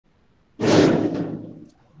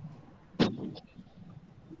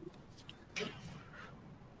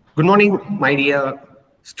Good morning, my dear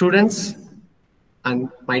students and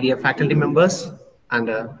my dear faculty members, and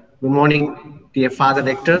good morning, dear Father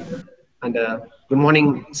Rector, and good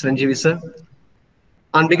morning, Siranjeevi sir.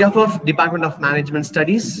 On behalf of Department of Management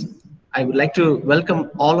Studies, I would like to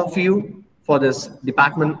welcome all of you for this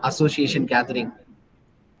Department Association gathering.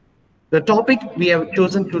 The topic we have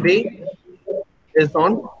chosen today is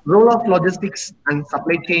on role of logistics and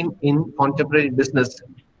supply chain in contemporary business.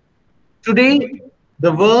 Today,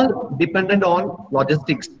 the world dependent on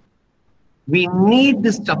logistics. We need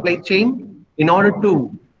this supply chain in order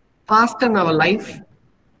to fasten our life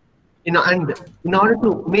and in order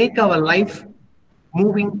to make our life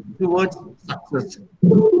moving towards success.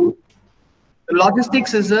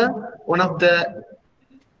 Logistics is one of the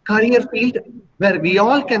career field where we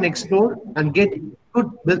all can explore and get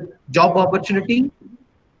good job opportunity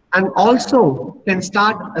and also can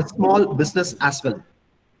start a small business as well.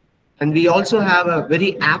 And we also have a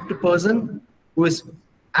very apt person who is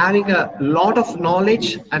having a lot of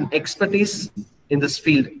knowledge and expertise in this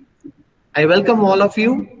field. I welcome all of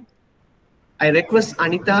you. I request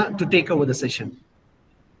Anita to take over the session.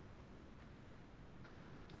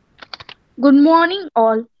 Good morning,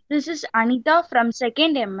 all. This is Anita from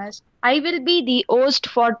 2nd MS. I will be the host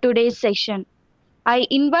for today's session. I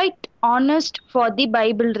invite Honest for the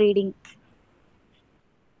Bible reading.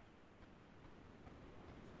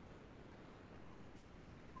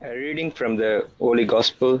 A reading from the Holy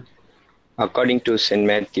Gospel according to St.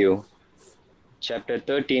 Matthew, chapter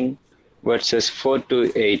 13, verses 4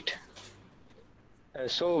 to 8. A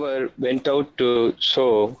sower went out to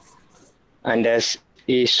sow, and as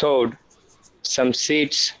he sowed, some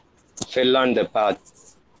seeds fell on the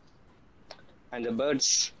path, and the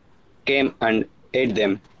birds came and ate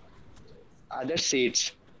them. Other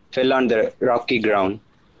seeds fell on the rocky ground,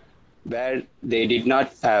 where they did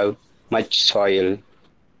not have much soil,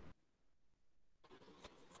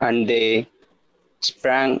 and they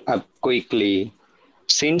sprang up quickly.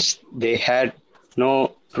 Since they had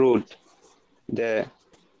no root, they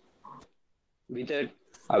withered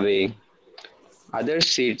away. Other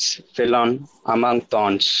seeds fell on among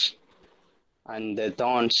thorns, and the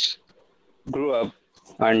thorns grew up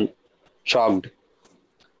and choked.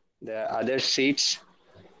 The other seeds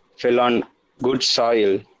fell on good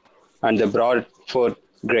soil, and they brought forth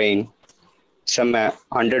grain, some a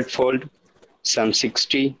hundredfold, some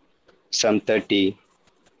 60, some 30.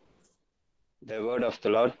 The word of the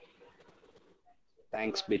Lord.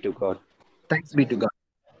 Thanks be to God. Thanks be to God.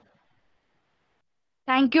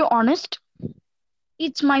 Thank you, Honest.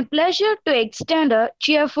 It's my pleasure to extend a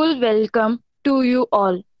cheerful welcome to you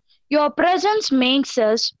all. Your presence makes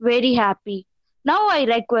us very happy. Now I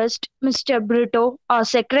request Mr. Brito, our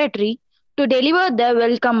secretary, to deliver the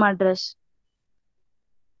welcome address.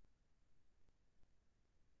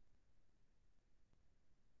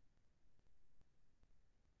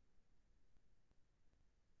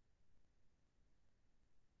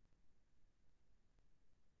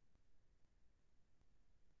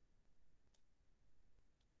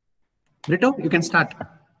 Brito, you can start.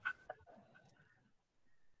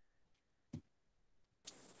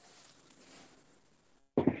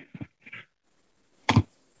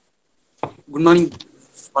 Good morning,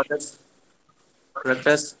 fathers,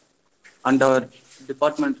 rectors, and our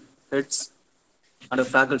department heads and our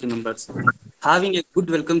faculty members. Having a good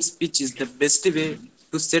welcome speech is the best way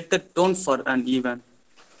to set the tone for an event,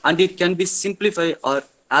 and it can be simplified or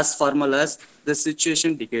as formal as the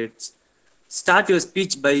situation dictates. Start your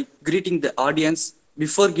speech by greeting the audience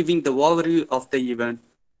before giving the overview of the event.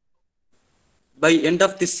 By end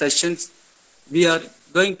of this session, we are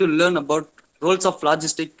going to learn about roles of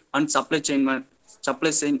logistic and supply chain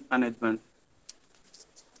management.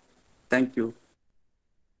 Thank you.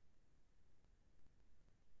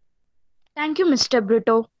 Thank you, Mr.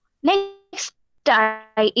 Brito. Next,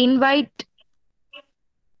 I invite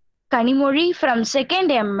Kanimori from 2nd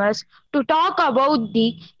MS to talk about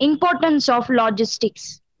the importance of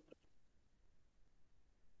logistics.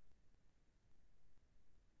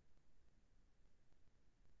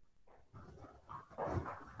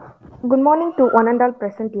 Good morning to one and all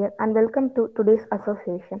present here and welcome to today's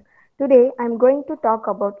association. Today I am going to talk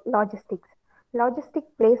about logistics. Logistics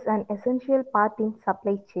plays an essential part in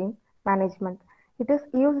supply chain management. It is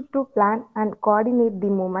used to plan and coordinate the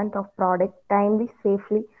movement of product timely,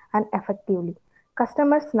 safely and effectively.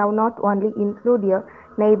 Customers now not only include your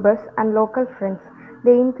neighbors and local friends,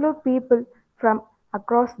 they include people from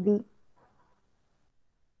across the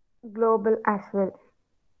global as well.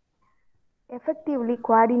 Effectively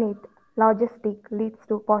coordinate logistics leads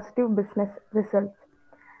to positive business results.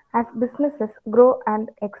 As businesses grow and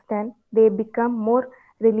extend, they become more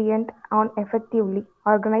reliant on effectively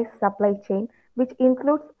organized supply chain, which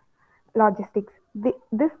includes logistics.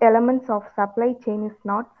 This elements of supply chain is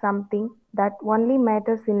not something that only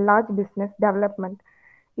matters in large business development.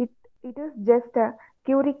 It, it is just a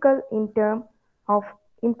curricle in terms of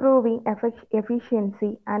improving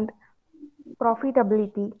efficiency and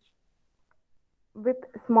profitability with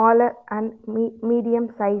smaller and medium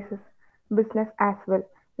sizes business as well.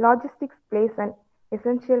 Logistics plays an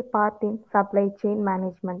essential part in supply chain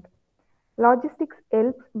management. Logistics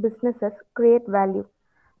helps businesses create value.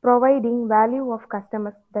 Providing value of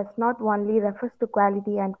customers does not only refers to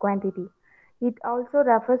quality and quantity, it also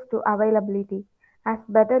refers to availability, as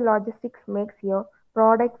better logistics makes your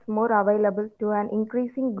products more available to an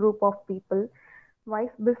increasing group of people.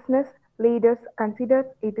 Wise business leaders consider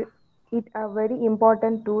it a very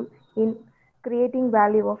important tool in creating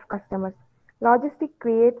value of customers. Logistics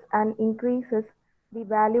creates and increases the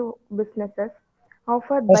value businesses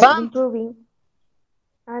offered by improving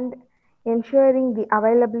and ensuring the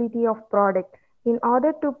availability of product. In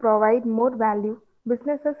order to provide more value,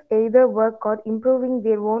 businesses either work on improving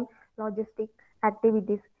their own logistic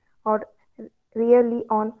activities or really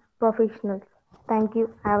on professionals. Thank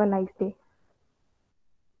you. Have a nice day.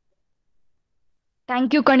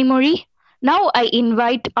 Thank you, Kanimori. Now I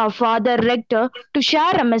invite our Father Rector to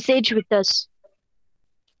share a message with us.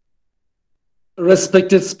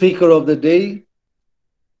 Respected speaker of the day,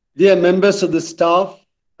 dear members of the staff,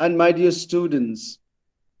 and my dear students,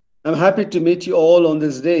 I'm happy to meet you all on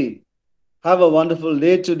this day. Have a wonderful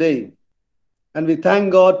day today. And we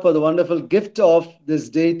thank God for the wonderful gift of this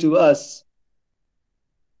day to us.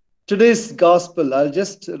 Today's gospel, I'll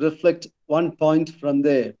just reflect one point from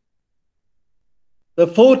there. The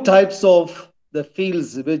four types of the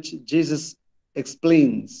fields which Jesus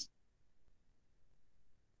explains.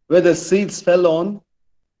 Where the seeds fell on,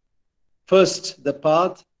 first the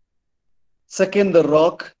path, second the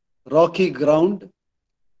rocky ground,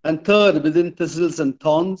 and third within thistles and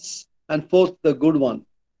thorns, and fourth the good one.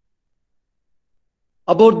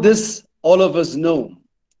 About this, all of us know.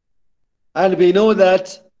 And we know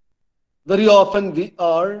that very often we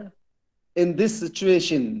are in this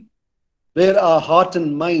situation where our heart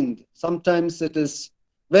and mind, sometimes it is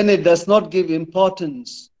when it does not give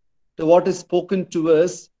importance to what is spoken to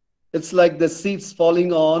us, it's like the seeds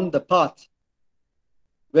falling on the path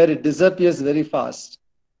where it disappears very fast.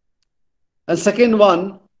 And second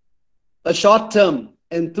one, a short-term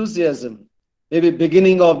enthusiasm, maybe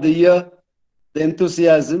beginning of the year, the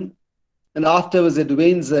enthusiasm, and afterwards it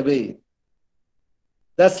wanes away.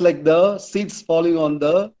 That's like the seeds falling on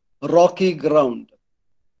the rocky ground.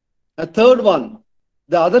 A third one,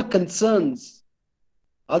 the other concerns,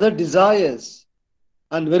 other desires,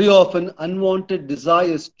 and very often unwanted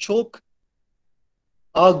desires choke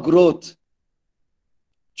our growth,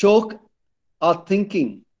 choke our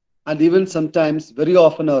thinking, and even sometimes, very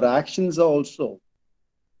often, our actions also.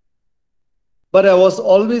 But I was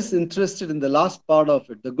always interested in the last part of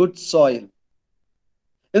it, the good soil.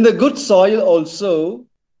 In the good soil also,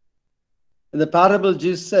 in the parable,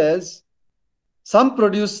 Jesus says, some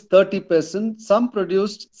produced 30%, some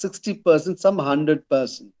produced 60%, some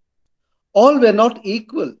 100%. All were not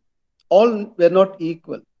equal. All were not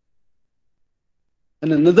equal.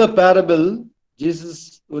 In another parable,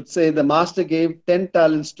 Jesus would say the master gave 10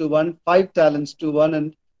 talents to one, 5 talents to one,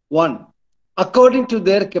 and 1, according to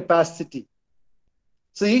their capacity.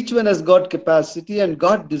 So each one has got capacity and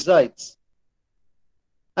God decides.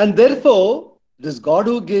 And therefore, it is God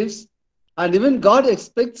who gives, and even God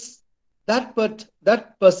expects that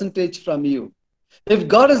percentage from you. If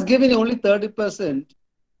God has given you only 30%,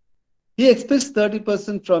 He expects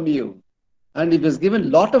 30% from you. And if He has given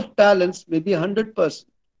a lot of talents, maybe 100%.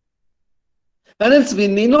 And else we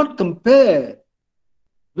need not compare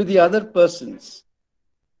with the other persons.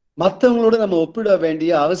 மற்றவங்களோட நம்ம ஒப்பிட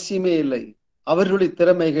வேண்டிய அவசியமே இல்லை. அவர்களுடைய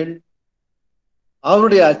திறமைகள்,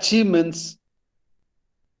 அவருடைய achievements,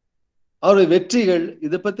 அவருடைய வெற்றிகள்,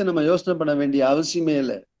 இதை பத்தி நம்ம யோசனை பண்ண வேண்டிய அவசியமே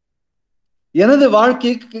இல்லை. எனது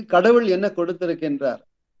வாழ்க்கைக்கு கடவுள் என்ன கொடுத்திருக்கின்றார்,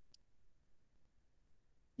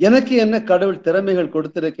 எனக்கு என்ன கடவுள் திறமைகள்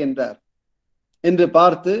கொடுத்திருக்கின்றார் என்று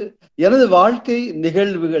பார்த்து எனது வாழ்க்கை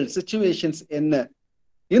நிகழ்வுகள், சிச்சுவேஷன்ஸ் என்ன,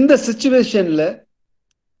 இந்த சிச்சுவேஷன்ல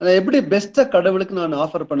நான் எப்படி பெஸ்டா கடவுளுக்கு நான்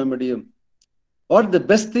ஆஃபர் பண்ண முடியும், what the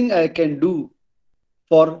best thing I can do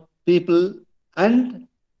for people and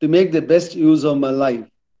to make the best use of my life.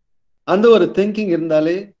 அந்த ஒரு திங்கிங்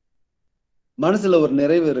இருந்தாலே மனசுல ஒரு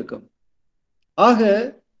நிறைவு இருக்கும். ஆக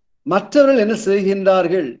மற்றவர்கள் என்ன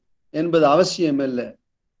செய்கின்றார்கள் என்பது அவசியம் இல்லை.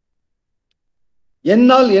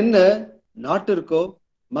 என்னால் என்ன நாட்டிற்கோ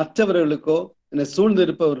மற்றவர்களுக்கோ என்னை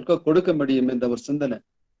சூழ்ந்திருப்பவர்களுக்கோ கொடுக்க முடியும் என்ற ஒரு சிந்தனை.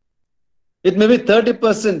 It may be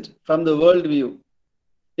 30% from the worldview.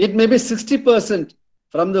 It may be 60%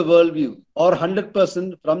 from the worldview or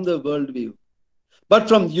 100% from the worldview. But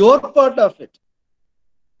from your part of it,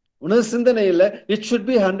 it should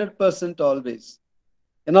be 100% always.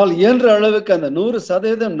 என்னால் இயன்ற அளவுக்கு அந்த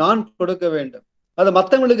 100% நான் கொடுக்க வேண்டும். அது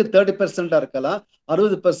மற்றவங்களுக்கு 30% இருக்கலாம்,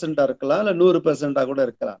 60% இருக்கலாம், இல்ல 100% கூட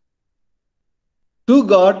இருக்கலாம். To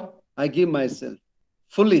God I give myself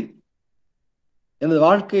fully. எனது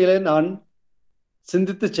வாழ்க்கையில நான்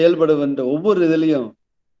சிந்தித்து செயல்படுகின்ற ஒவ்வொரு இதிலையும்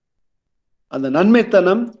அந்த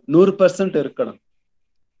நன்மைத்தனம் 100% இருக்கணும்.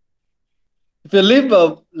 If you live a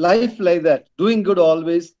life like that, doing good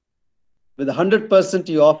always, with 100%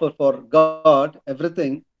 you offer for God,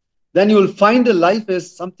 everything, then you will find a life is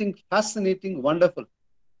something fascinating, wonderful.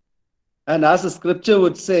 And as the scripture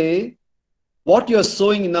would say, what you are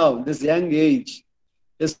sowing now, this young age,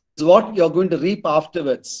 is what you are going to reap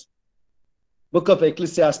afterwards. Book of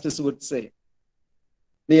Ecclesiastes would say.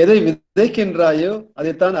 நீ எதை விதைக்கின்றாயோ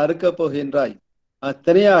அதைத்தான் அறுக்க போகின்றாய்.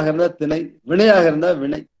 திணையாக இருந்தா திணை, வினையாக இருந்தா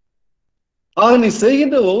வினை. ஆக நீ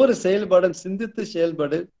செய்கின்ற ஒவ்வொரு செயல்பாடும் சிந்தித்து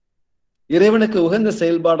செயல்படு. இறைவனுக்கு உகந்த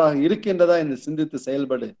செயல்பாடாக இருக்கின்றதா என்று சிந்தித்து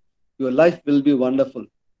செயல்படு. Your life will be wonderful.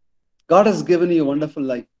 God has given you a wonderful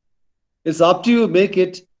life. It's up to you to make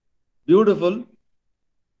it beautiful.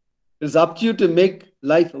 It's up to you to make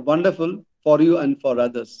life wonderful for you and for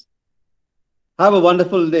others. Have a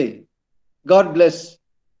wonderful day. God bless.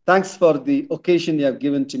 Thanks for the occasion you have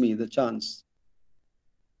given to me, the chance.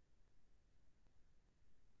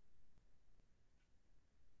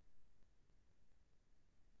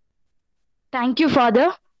 Thank you, Father.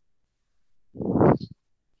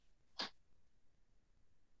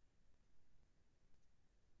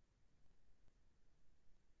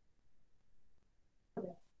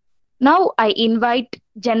 Now I invite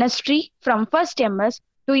Janastri from First MS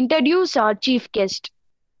to introduce our chief guest.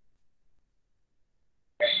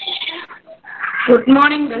 Good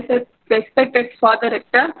morning, respected Father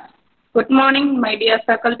Rector. Good morning, my dear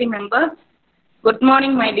faculty members. Good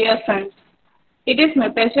morning, my dear friends. It is my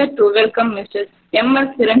pleasure to welcome Mr. M.S.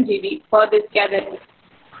 Siranjeevi for this gathering.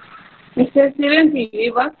 Mr. Siranjeevi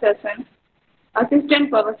was an assistant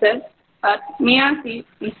professor at Miyasi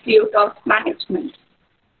Institute of Management.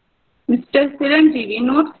 Mr. Siranjeevi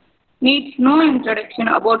needs no introduction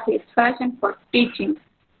about his passion for teaching.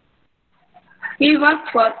 He worked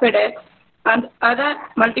for FedEx and other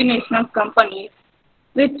multinational companies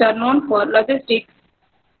which are known for logistics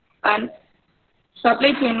and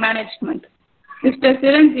supply chain management. Mr.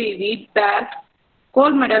 Siranjeevi bagged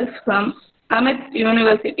gold medals from Amit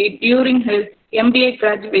University during his MBA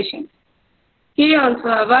graduation. He also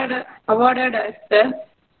awarded as the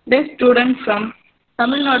best student from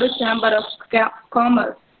Tamil Nadu Chamber of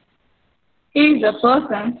Commerce. He is a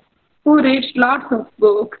person who reads lots of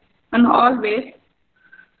books and always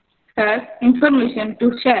has information to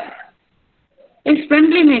share. His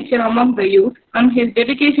friendly nature among the youth and his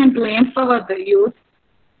dedication to empower the youth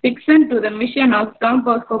fixed to the mission of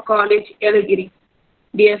Bosco College, Yelagiri.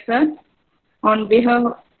 Dear sir, on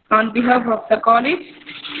behalf of the college,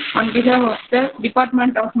 on behalf of the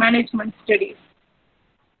Department of Management Studies,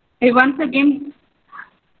 I once again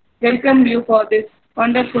welcome you for this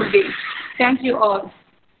wonderful day. Thank you all.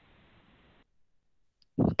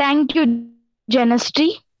 Thank you, Janastri.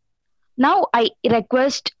 Now I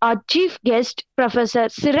request our chief guest, Professor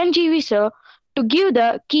Siranjeevi sir, to give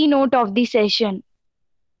the keynote of the session.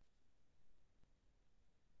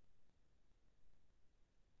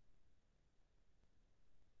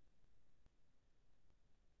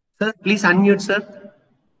 Sir, please unmute, sir.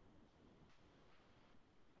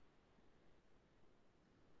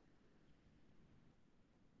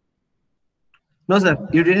 No, sir,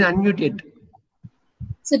 you didn't unmute yet.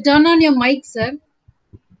 So turn on your mic, sir.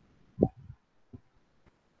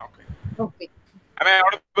 Okay. Okay. Am I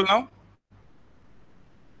audible now?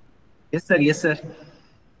 Yes, sir. Yes, sir.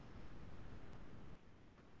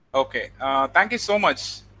 Okay. Thank you so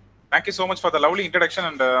much. Thank you so much for the lovely introduction,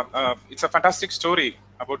 and it's a fantastic story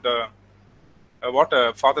about what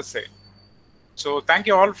Father said. So thank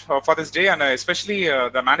you all for this day, and especially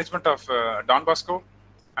the management of Don Bosco.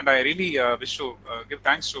 And I really wish to give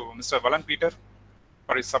thanks to Mr. Valan Peter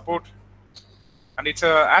for his support. And it's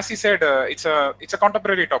as he said, it's a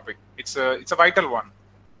contemporary topic. It's a vital one.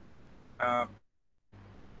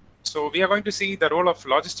 So we are going to see the role of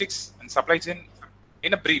logistics and supply chain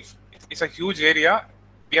in a brief. It's a huge area.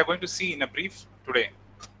 We are going to see in a brief today.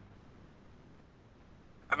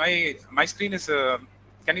 My screen is.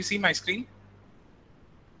 Can you see my screen?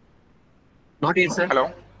 Not yet, sir. Hello.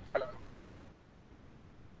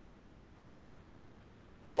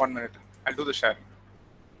 1 minute. I'll do the sharing.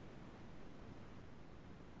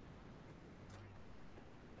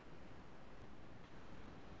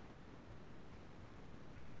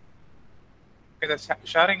 Okay, the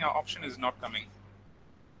sharing option is not coming.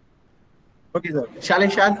 Okay, sir. Shall I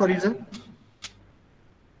share for you, sir?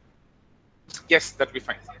 Yes, that'll be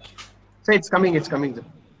fine. So it's coming, sir.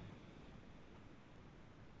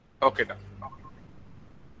 Okay, done.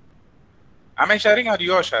 Am I sharing or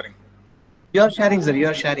you are sharing? You are sharing, sir. You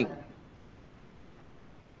are sharing.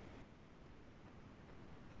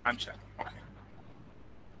 I'm sharing. Okay.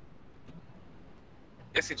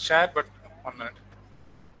 Yes, it's shared, but 1 minute.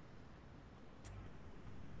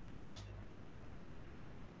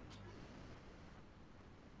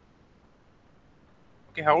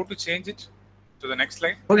 Okay, how to change it to the next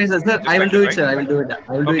slide? Okay, sir. Sir, Just I will like do that, it, right? sir. I will do it.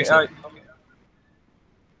 I will do Okay. it, sir.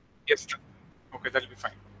 Yes. Sir. Okay, that'll be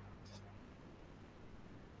fine.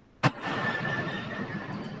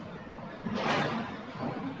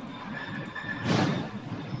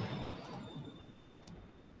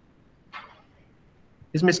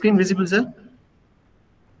 Is my screen visible, sir?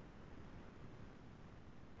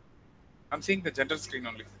 I'm seeing the general screen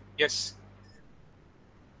only. Yes.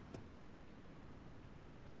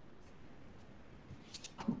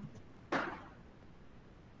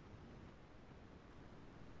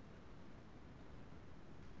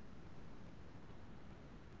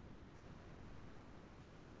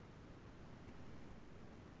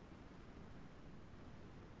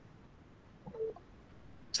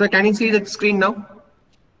 Sir, can you see the screen now?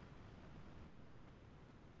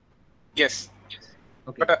 Yes.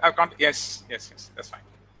 Okay. But I can't. Yes. That's fine.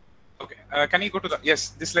 Okay. Can you go to the? Yes,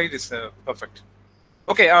 this slide is perfect.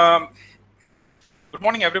 Okay. Good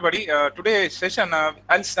morning, everybody. Today's session,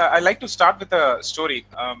 I like to start with a story.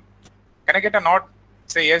 Can I get a nod?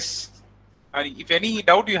 Say yes. If any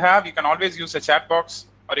doubt you have, you can always use the chat box,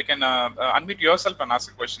 or you can unmute yourself and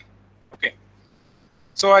ask a question. Okay.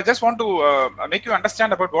 So I just want to make you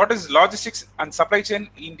understand about what is logistics and supply chain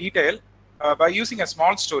in detail by using a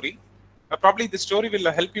small story. Probably the story will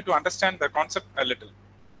help you to understand the concept a little.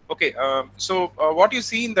 Okay, so what you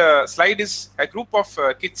see in the slide is a group of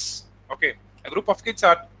kids. Okay, a group of kids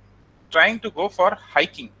are trying to go for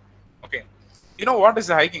hiking. Okay, you know what is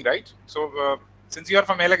the hiking, right? So since you are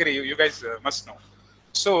from Yelagiri, you guys must know.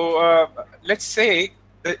 So let's say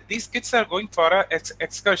these kids are going for an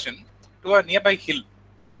excursion to a nearby hill.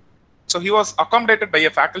 So he was accommodated by a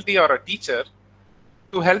faculty or a teacher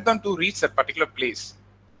to help them to reach that particular place.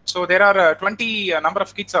 So there are 20 number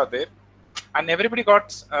of kids out there, and everybody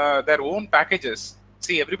got their own packages.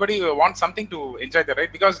 See, everybody wants something to enjoy there,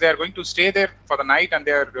 right? Because they are going to stay there for the night, and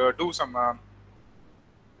they are do some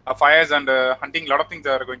fires and hunting. A lot of things they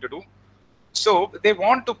are going to do. So they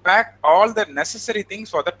want to pack all the necessary things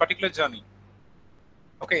for that particular journey.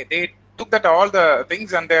 Okay, they took that all the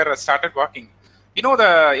things and they started walking. You know,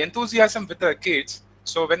 the enthusiasm with the kids.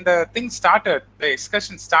 So when the thing started, the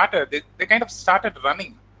excursion started, they kind of started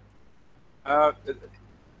running.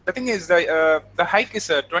 The thing is, the hike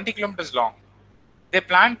is 20 kilometers long. They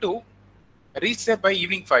plan to reach there by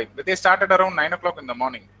evening 5, but they started around 9 o'clock in the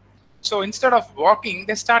morning. So instead of walking,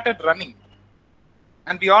 they started running.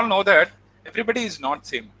 And we all know that everybody is not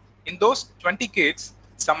same. In those 20 kids,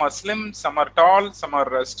 some are slim, some are tall, some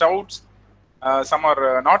are stouts, some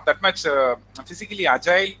are not that much physically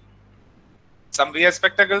agile, some wear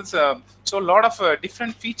spectacles. So a lot of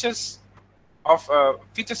different features are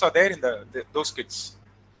there in those kids.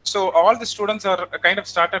 So all the students are kind of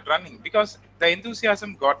started running because the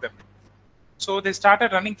enthusiasm got them. So they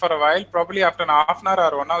started running for a while. Probably after an half an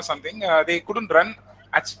hour or 1 hour something, they couldn't run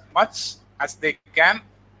as much as they can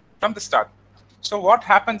from the start. So what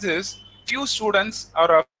happens is few students or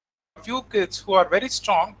a few kids who are very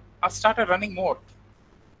strong are started running more.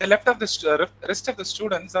 The rest of the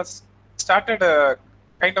students are started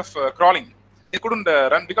kind of crawling. They couldn't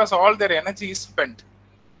run because all their energy is spent.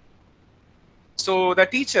 So the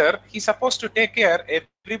teacher, he's supposed to take care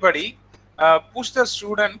everybody, push the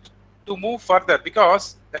student to move further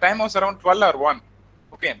because the time was around 12 or 1.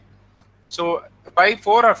 Okay. So by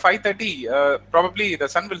 4 or 5:30, probably the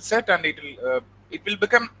sun will set and it will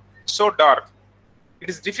become so dark. It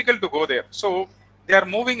is difficult to go there. So they are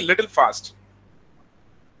moving a little fast.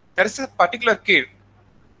 There is a particular kid.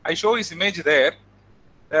 I show his image there.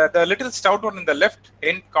 The little stout one in the left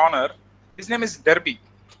end corner. His name is Derby.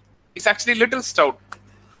 He's actually little stout.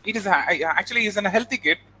 It is actually he's a healthy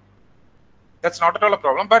kid. That's not at all a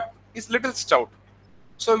problem. But he's little stout.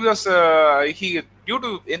 So he was due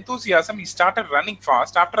to enthusiasm he started running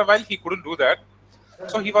fast. After a while he couldn't do that.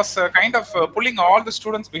 So he was kind of pulling all the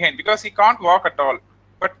students behind because he can't walk at all.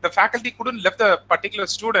 But the faculty couldn't let the particular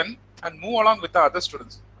student and move along with the other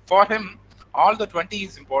students. For him, all the 20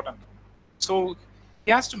 is important. So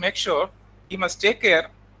he has to make sure he must take care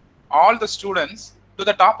all the students to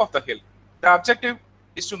the top of the hill. The objective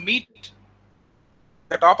is to meet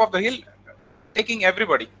the top of the hill, taking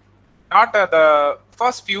everybody, not the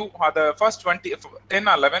first few or the first 20, 10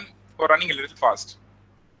 or 11 who are running a little fast.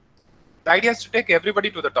 The idea is to take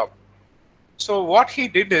everybody to the top. So what he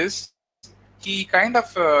did is he kind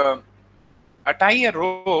of tie a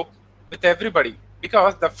rope with everybody,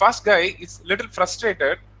 because the first guy is little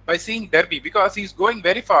frustrated by seeing Derby because he's going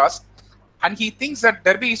very fast and he thinks that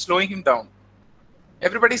Derby is slowing him down.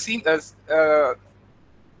 Everybody seems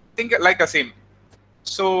think like the same.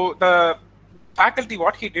 So the faculty,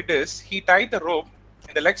 what he did is he tied the rope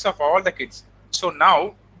in the legs of all the kids. So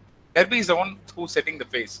now Derby is the one who's setting the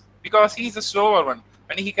pace because he's a slower one.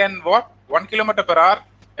 When he can walk 1 kilometer per hour,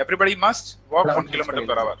 everybody must walk 1 kilometer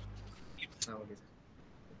per hour.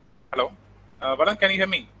 Hello, Balan, can you hear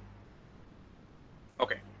me?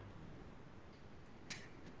 Okay.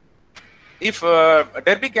 If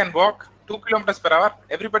Derby can walk 2 kilometers per hour,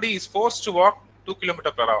 everybody is forced to walk 2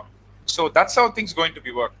 kilometers per hour. So that's how things going to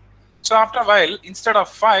be work. So after a while, instead of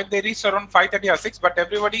 5, they reach around 5:30 or 6, but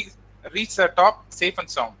everybody reach the top safe and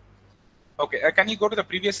sound. Okay, can you go to the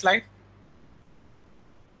previous slide?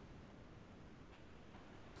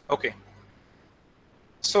 Okay.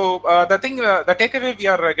 So the takeaway we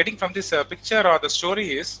are getting from this picture or the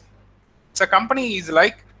story is, it's a company is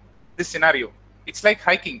like this scenario. It's like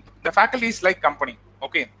hiking. The faculty is like company.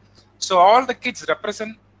 Okay. So all the kids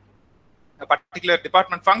represent a particular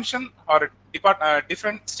department function or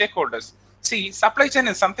different stakeholders. See, supply chain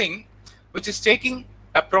is something which is taking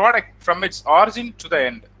a product from its origin to the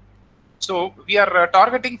end. So we are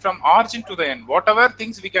targeting from origin to the end. Whatever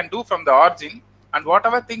things we can do from the origin and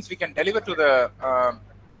whatever things we can deliver to the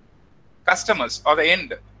customers or the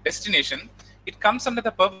end destination, it comes under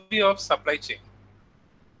the purview of supply chain.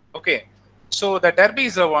 Okay, so the Derby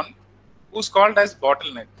is the one who's called as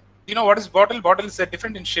bottleneck. You know what is bottle? Bottle is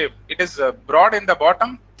different in shape. It is broad in the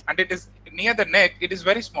bottom and it is near the neck. It is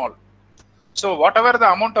very small. So whatever the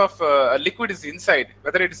amount of liquid is inside,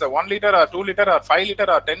 whether it is a 1 liter or 2 liter or 5 liter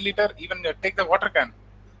or 10 liter, even take the water can,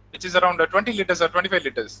 which is around 20 liters or 25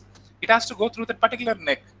 liters, it has to go through that particular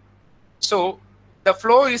neck. So the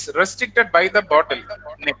flow is restricted by the bottle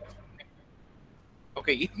neck.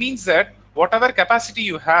 Okay, it means that whatever capacity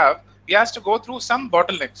you have, it has to go through some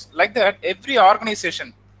bottlenecks. Like that, every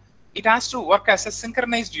organization, it has to work as a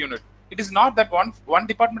synchronized unit. It is not that one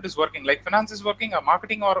department is working, like finance is working or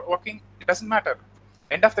marketing or working, it doesn't matter.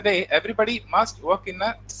 End of the day, everybody must work in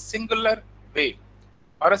a singular way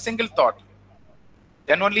or a single thought.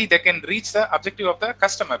 Then only they can reach the objective of the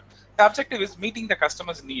customer. The objective is meeting the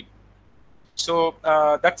customer's need. So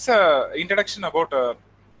that's an introduction about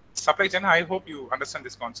supply chain. I hope you understand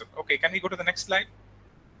this concept. Okay, can we go to the next slide?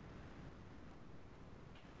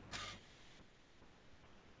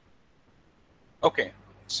 Okay,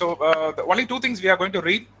 so the only two things we are going to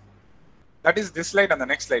read, that is this slide and the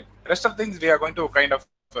next slide. The rest of things we are going to kind of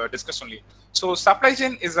discuss only. So supply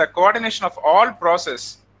chain is a coordination of all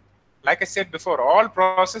process. Like I said before, all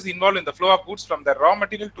process involved in the flow of goods from the raw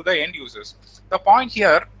material to the end users. The point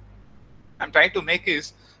here I'm trying to make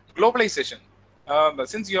is globalization.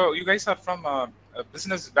 Since you guys are from a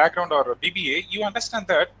business background or a BBA, you understand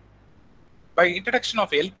that by introduction of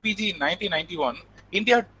LPG in 1991,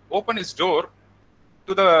 India opened its door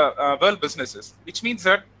to the world businesses, which means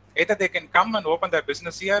that either they can come and open their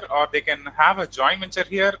business here, or they can have a joint venture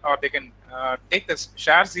here, or they can take the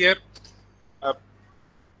shares here.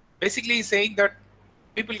 Basically saying that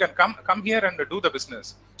people can come here and do the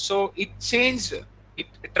business. So it changed, it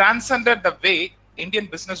transcended the way Indian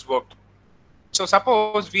business worked. So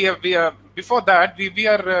suppose we are before that we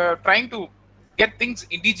are trying to get things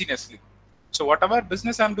indigenously. So whatever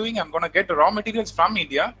business I'm doing, I'm going to get the raw materials from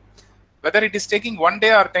India. Whether it is taking 1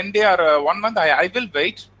 day or 10 day or 1 month, I will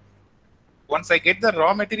wait. Once I get the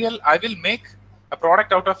raw material, I will make a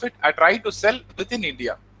product out of it. I try to sell within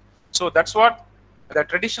India. So that's what the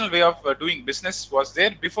traditional way of doing business was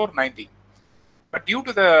there before 90. But due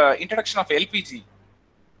to the introduction of LPG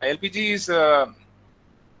is,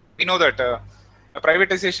 we know that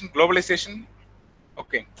privatization, globalization.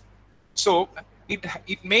 Okay, so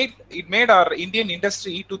it made our Indian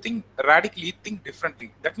industry to think radically, think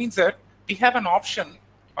differently. That means that we have an option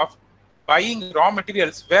of buying raw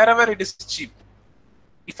materials wherever it is cheap.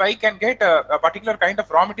 If I can get a particular kind of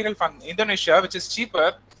raw material from Indonesia, which is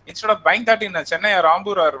cheaper, instead of buying that in Chennai or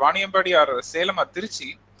Ambur or Vaniyambadi or Salem or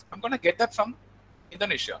Trichy, I'm going to get that from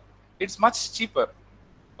Indonesia. It's much cheaper.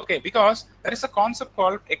 Okay, because there is a concept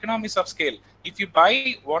called economies of scale. If you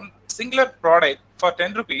buy one singular product for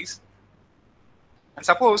 10 rupees, and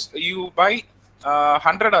suppose you buy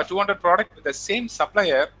 100 or 200 product with the same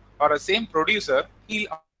supplier or a same producer, he'll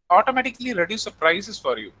automatically reduce the prices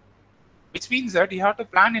for you, which means that you have to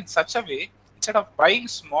plan in such a way, instead of buying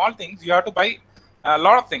small things, you have to buy a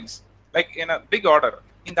lot of things, like in a big order.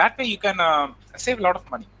 In that way, you can save a lot of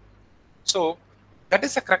money. So that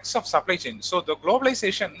is the crux of supply chain. So the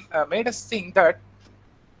globalization made us think that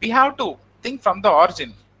we have to think from the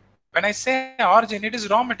origin. When I say origin, it is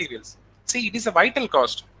raw materials. See, it is a vital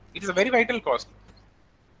cost. It is a very vital cost.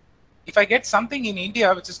 If I get something in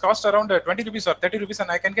India which is cost around 20 rupees or 30 rupees, and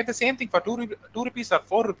I can get the same thing for 2 rupees or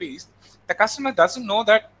 4 rupees, the customer doesn't know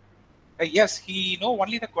that, yes, he know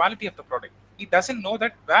only the quality of the product. He doesn't know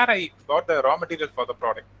that where I got the raw material for the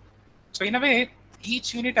product. So in a way,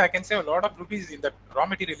 each unit I can save a lot of rupees in that raw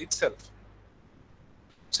material itself.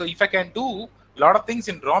 So if I can do a lot of things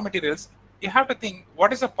in raw materials, you have to think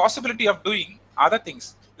what is the possibility of doing other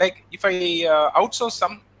things. Like if I outsource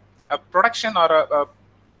some production or a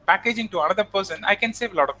packaging to another person, I can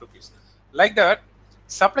save a lot of rupees. Like that,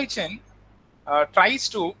 supply chain tries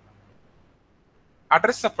to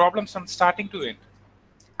address the problems from starting to end,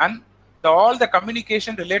 and all the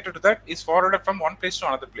communication related to that is forwarded from one place to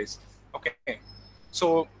another place. Okay,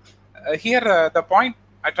 so here the point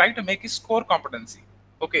I try to make is core competency.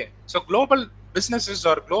 Okay, so global businesses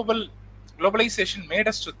or globalization made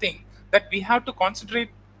us to think that we have to concentrate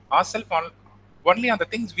ourselves on only on the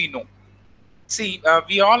things we know. See,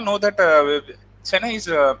 we all know that Chennai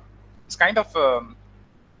is kind of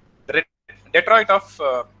the Detroit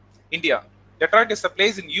of India. Detroit is a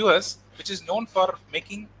place in US which is known for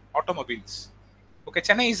making automobiles. Okay,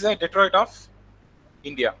 Chennai is the Detroit of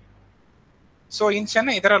India. So in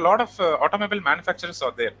Chennai, there are a lot of automobile manufacturers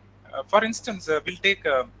out there. For instance, we'll take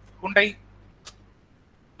Hyundai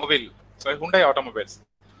Mobile, so Hyundai Automobiles.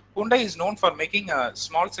 Hyundai is known for making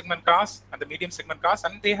small segment cars and the medium segment cars,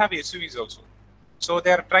 and they have SUVs also. So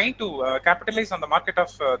they are trying to capitalize on the market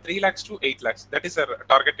of 3 lakhs to 8 lakhs. That is a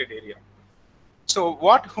targeted area. So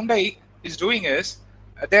what Hyundai is doing is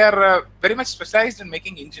they are very much specialized in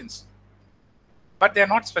making engines, but they are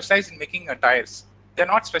not specialized in making tires. They're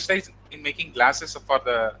not specialized in making glasses for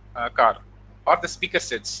the car or the speaker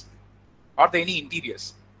sets or any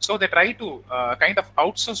interiors. So they try to kind of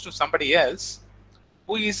outsource to somebody else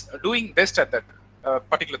who is doing best at that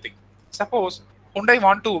particular thing. Suppose Hyundai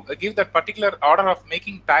want to give that particular order of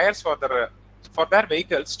making tires for their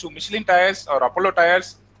vehicles to Michelin tires or Apollo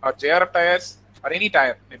tires or JRF tires or any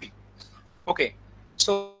tire maybe. Okay,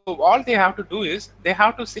 so all they have to do is they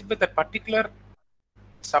have to sit with that particular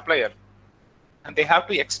supplier and they have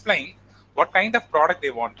to explain what kind of product they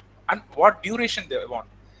want and what duration they want.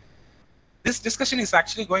 This discussion is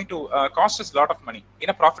actually going to cost us a lot of money in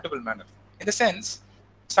a profitable manner. In the sense,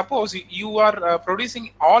 suppose you are producing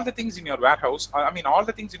all the things in your warehouse, all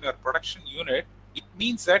the things in your production unit, it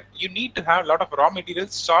means that you need to have a lot of raw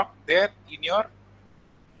materials stocked there in your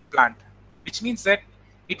plant, which means that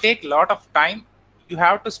it takes a lot of time. You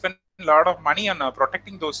have to spend a lot of money on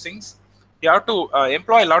protecting those things. You have to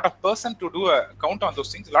employ a lot of person to do a count on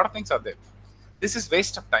those things. A lot of things are there. This is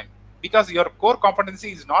waste of time because your core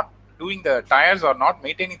competency is not doing the tires or not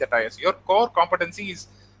maintaining the tires. Your core competency is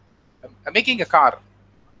making a car,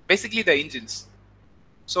 basically the engines.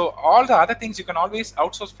 So all the other things you can always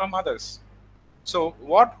outsource from others. So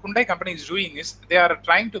what Hyundai company is doing is they are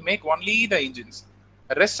trying to make only the engines.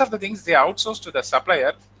 The rest of the things they outsource to the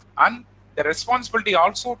supplier, and the responsibility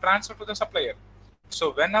also transfer to the supplier.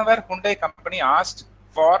 So whenever Hyundai company asked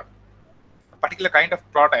for a particular kind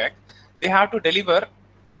of product, they have to deliver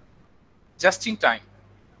just in time,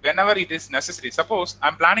 whenever it is necessary. Suppose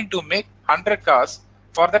I'm planning to make 100 cars.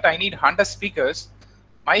 For that, I need 100 speakers.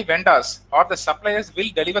 My vendors or the suppliers will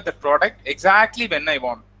deliver the product exactly when I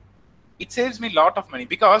want. It saves me a lot of money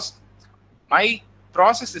because my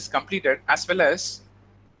process is completed, as well as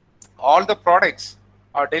all the products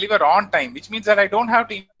are delivered on time, which means that I don't have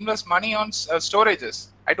to invest money on storages.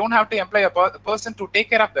 I don't have to employ a person to take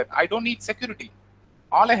care of that. I don't need security.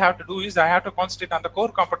 All I have to do is I have to concentrate on the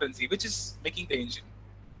core competency, which is making the engine.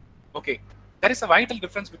 Okay, there is a vital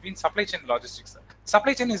difference between supply chain and logistics.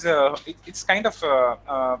 Supply chain is it's kind of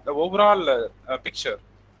the overall picture.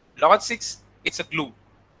 Logistics, it's a glue,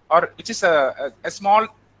 or which is a small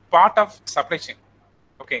part of supply chain.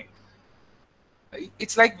 Okay,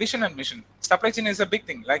 it's like vision and mission. Supply chain is a big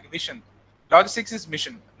thing, like vision. Logistics is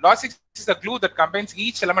mission. Logistics is the glue that combines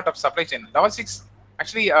each element of supply chain. Logistics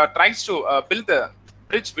actually tries to build the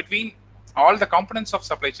bridge between all the components of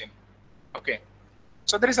supply chain. Okay,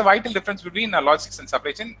 so there is a vital difference between logistics and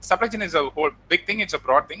supply chain. Supply chain is a whole big thing, it's a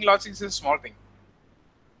broad thing. Logistics is a small thing.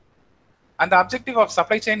 And the objective of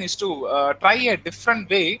supply chain is to try a different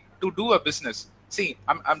way to do a business. See,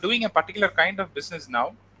 I'm doing a particular kind of business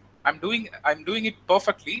now. I'm doing it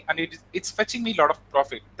perfectly, and it's fetching me a lot of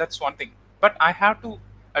profit. That's one thing. But I have to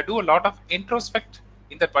do a lot of introspect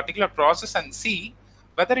in that particular process and see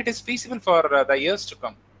whether it is feasible for the years to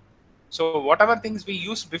come. So whatever things we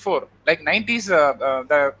used before, like 90s,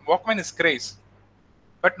 the Walkman is craze,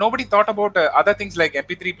 but nobody thought about other things like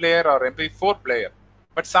MP3 player or MP4 player.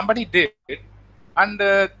 But somebody did, and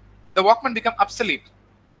the Walkman became obsolete.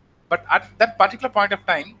 But at that particular point of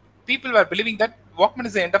time, people were believing that Walkman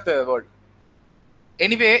is the end of the world.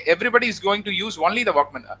 Anyway, everybody is going to use only the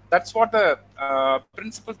Walkman. That's what the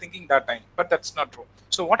principal thinking that time, but that's not true.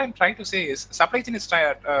 So what I'm trying to say is supply chain is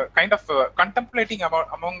kind of contemplating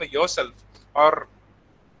among yourself, or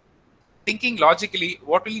thinking logically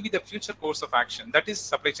what will be the future course of action. That is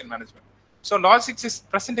supply chain management. So logistics is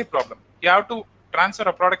present day problem. You have to transfer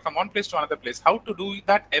a product from one place to another place. How to do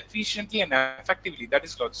that efficiently and effectively, that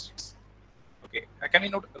is logistics. Okay, can we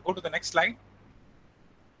go to the next slide?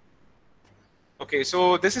 Okay,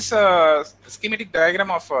 so this is a schematic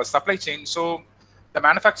diagram of supply chain. So the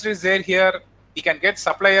manufacturer is there here. He can get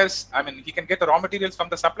suppliers. I mean, he can get the raw materials from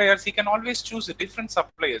the suppliers. He can always choose the different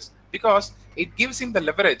suppliers because it gives him the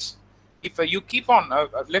leverage. If you keep on,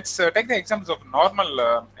 let's take the examples of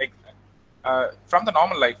normal, from the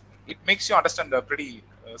normal life. It makes you understand pretty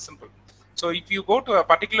simple. So if you go to a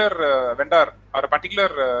particular vendor or a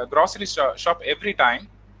particular grocery shop every time,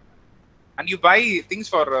 and you buy things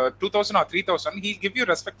for 2,000 or 3,000, he'll give you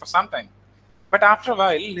respect for some time. But after a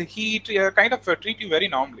while, he kind of treat you very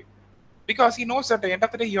normally, because he knows at the end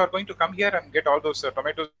of the day, you are going to come here and get all those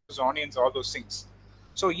tomatoes, onions, all those things.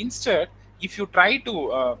 So instead, if you try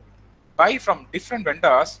to buy from different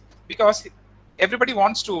vendors, because everybody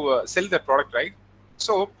wants to sell their product, right?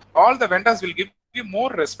 So all the vendors will give you more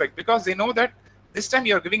respect because they know that this time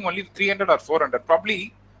you're giving only 300 or 400.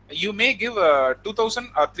 Probably you may give 2,000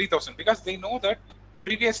 or 3,000 because they know that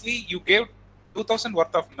previously you gave 2,000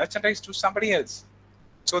 worth of merchandise to somebody else.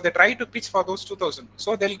 So they try to pitch for those 2,000.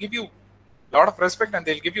 So they'll give you a lot of respect and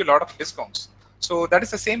they'll give you a lot of discounts. So that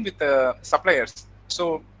is the same with suppliers.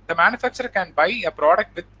 So the manufacturer can buy a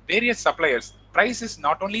product with various suppliers. Price is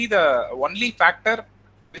not only the only factor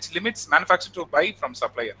which limits manufacturer to buy from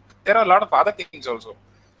supplier. There are a lot of other things also.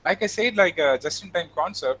 Like I said, like a just-in-time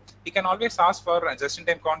concept, he can always ask for a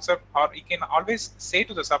just-in-time concept, or he can always say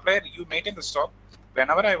to the supplier, you maintain the stock.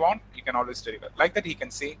 Whenever I want, you can always deliver. Like that he can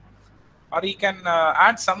say. Or he can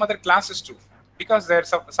add some other classes too. Because their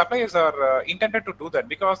suppliers are intended to do that.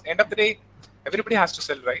 Because end of the day, everybody has to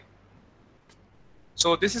sell, right?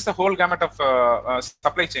 So this is the whole gamut of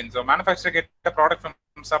supply chain. So manufacturer get a product from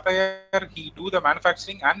supplier, he do the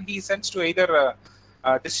manufacturing, and he sends to either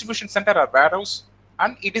a distribution center or warehouse,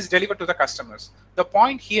 and it is delivered to the customers. The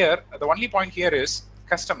point here, the only point here is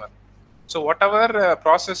customer. So whatever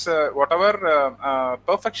process, whatever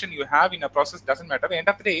perfection you have in a process doesn't matter. At the end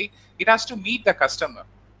of the day, it has to meet the customer.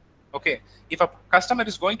 Okay, if a customer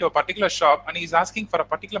is going to a particular shop and he's asking for a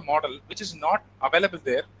particular model which is not available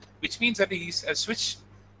there, which means that he's switch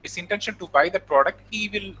his intention to buy that product, he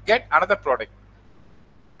will get another product.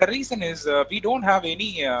 The reason is we don't have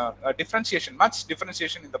any differentiation, much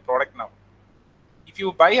differentiation in the product now. If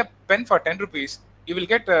you buy a pen for 10 rupees, you will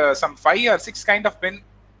get some 5 or 6 kind of pen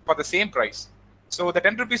for the same price. So the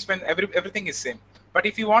 10 rupees pen, everything is same. But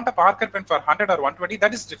if you want a Parker pen for 100 or 120,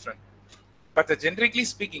 that is different. But generically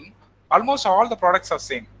speaking, almost all the products are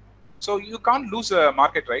same. So you can't lose a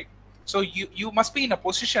market, right? So you must be in a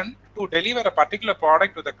position to deliver a particular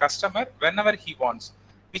product to the customer whenever he wants,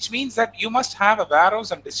 which means that you must have a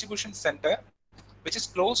warehouse and distribution center which is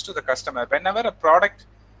close to the customer. Whenever a product,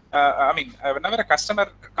 whenever a customer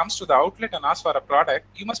comes to the outlet and asks for a product,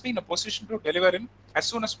 you must be in a position to deliver him as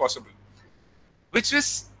soon as possible, which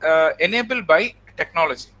is enabled by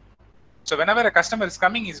technology. So whenever a customer is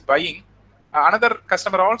coming, is buying, another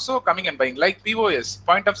customer also coming and buying, like POS,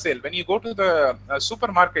 point of sale. When you go to the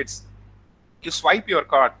supermarkets, you swipe your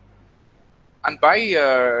card and buy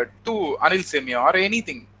 2 Anil Semia or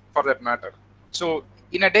anything for that matter. So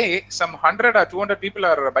in a day, some 100 or 200 people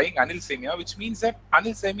are buying Anil Semia, which means that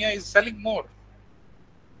Anil Semia is selling more.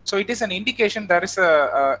 So it is an indication there is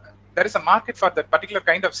a market for that particular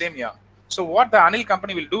kind of Semia. So what the Anil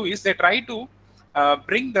company will do is they try to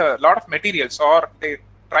bring the lot of materials, or they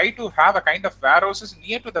try to have a kind of warehouses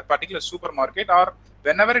near to the particular supermarket, or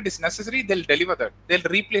whenever it is necessary, they'll deliver that. They'll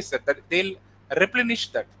replace that. They'll replenish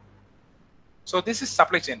that. So this is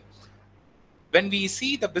supply chain. When we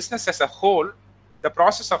see the business as a whole, the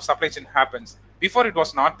process of supply chain happens. Before it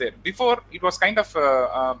was not there. Before it was kind of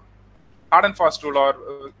hard and fast rule, or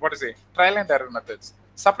trial and error methods.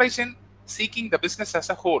 Supply chain seeking the business as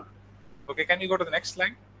a whole. Okay, can you go to the next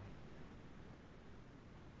slide?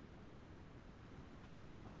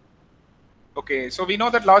 Okay, so we know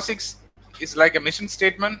that Law 6 is like a mission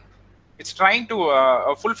statement. It's trying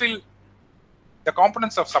to fulfill the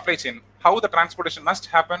components of supply chain, how the transportation must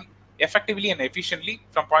happen effectively and efficiently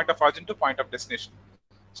from point of origin to point of destination.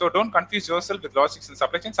 So don't confuse yourself with Law 6 and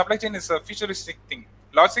supply chain. Supply chain is a futuristic thing.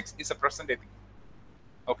 Law 6 is a present day thing.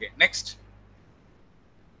 Okay, next.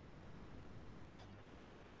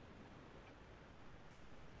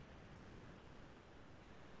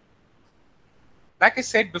 Like I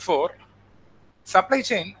said before, supply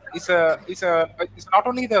chain is not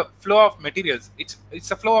only the flow of materials,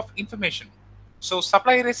 it's a flow of information. So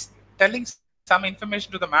supplier is telling some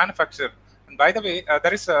information to the manufacturer, and by the way,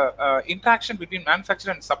 there is a interaction between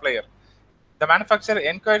manufacturer and supplier. The manufacturer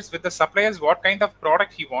inquires with the suppliers what kind of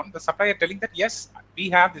product he wants. The supplier telling that yes,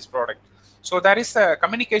 we have this product. So there is a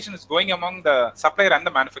communication is going among the supplier and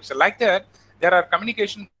the manufacturer. Like that, there are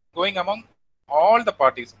communication going among all the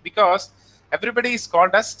parties, because everybody is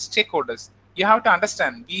called as stakeholders. You have to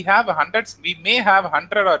understand, we have hundreds, we may have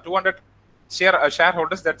 100 or 200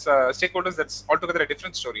 shareholders, that's stakeholders, that's altogether a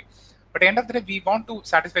different story. But at the end of the day, we want to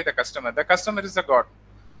satisfy the customer. The customer is the god.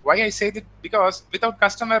 Why I say that? Because without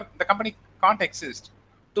customer, the company can't exist.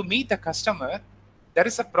 To meet the customer, there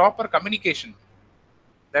is a proper communication.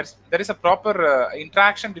 There is a proper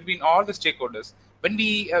interaction between all the stakeholders. When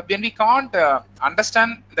we can't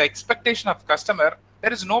understand the expectation of customer,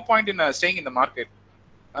 there is no point in staying in the market.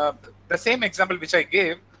 The same example which I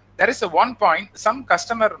gave, there is a one point some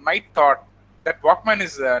customer might thought that Walkman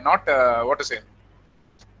is not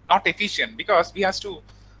not efficient, because we have to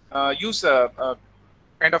use a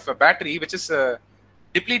kind of a battery which is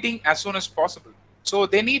depleting as soon as possible. So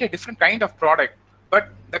they need a different kind of product, but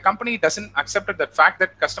the company doesn't accept the fact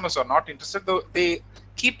that customers are not interested. Though they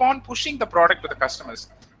keep on pushing the product to the customers.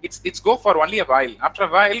 It's go for only a while. After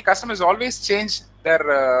a while, customers always change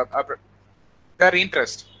their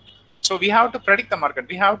interest. So we have to predict the market.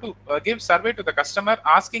 We have to give survey to the customer,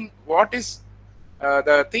 asking what is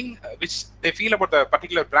the thing which they feel about the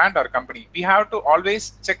particular brand or company. We have to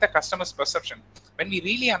always check the customer's perception. When we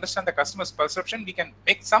really understand the customer's perception, we can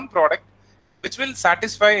make some product which will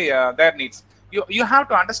satisfy their needs. You have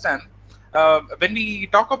to understand, when we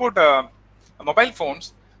talk about mobile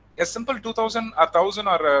phones, a simple 2000 or 1000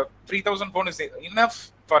 or 3000 phone is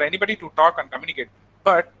enough for anybody to talk and communicate.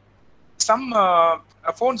 But some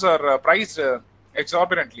phones are priced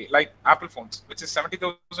exorbitantly, like Apple phones, which is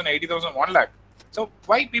 70,000, 80,000, 1 lakh. So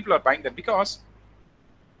why people are buying them? Because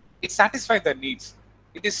it satisfies their needs.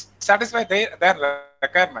 It is satisfy their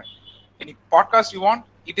requirement. Any podcast you want,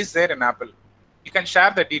 it is there in Apple. You can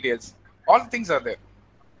share the details. All things are there.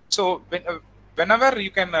 So whenever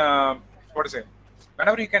you can,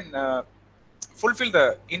 whenever you can fulfill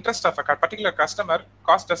the interest of a particular customer,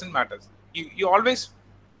 cost doesn't matter. You always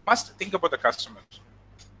must think about the customer.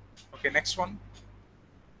 Okay, next one.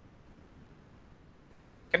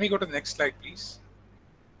 Can we go to the next slide, please?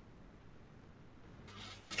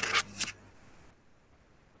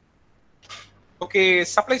 Okay,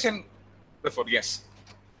 supply chain before, yes.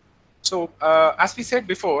 So as we said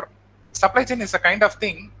before, supply chain is a kind of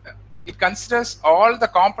thing. It considers all the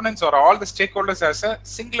components or all the stakeholders as a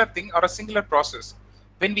singular thing or a singular process.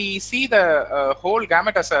 When we see the whole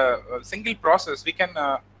gamut as a single process, we can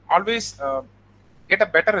always get a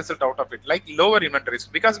better result out of it, like lower inventories,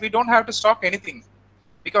 because we don't have to stock anything.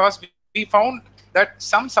 Because we found that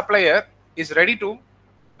some supplier is ready to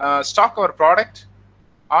stock our product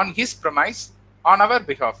on his premise on our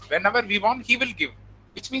behalf. Whenever we want, he will give,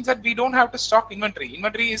 which means that we don't have to stock inventory.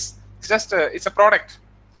 Inventory is just it's a product.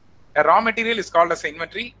 A raw material is called as an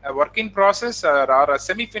inventory. A work in process or a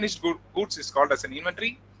semi-finished goods is called as an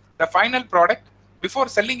inventory. The final product before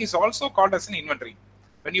selling is also called as an inventory.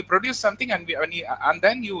 When you produce something and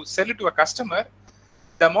then you sell it to a customer,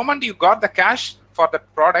 the moment you got the cash for the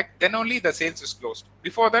product, then only the sales is closed.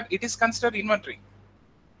 Before that, it is considered inventory.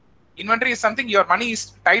 Inventory is something your money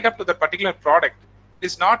is tied up to the particular product. It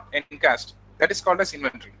is not encashed. That is called as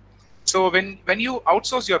inventory. So when you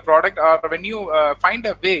outsource your product, or when you find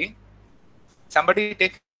a way, somebody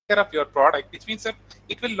take care of your product, which means that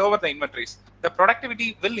it will lower the inventories. The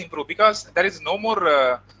productivity will improve, because there is no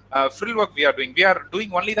more frill work we are doing. We are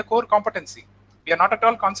doing only the core competency. We are not at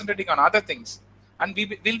all concentrating on other things. And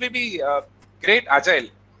we will be great agile.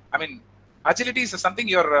 I mean, agility is something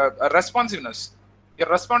your responsiveness. You're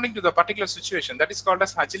responding to the particular situation. That is called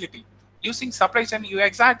as agility. Using supply chain, you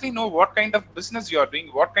exactly know what kind of business you are doing,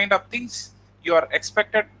 what kind of things you are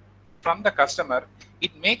expected from the customer.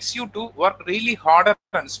 It makes you to work really harder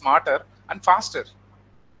and smarter and faster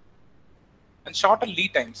and shorter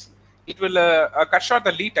lead times. It will cut short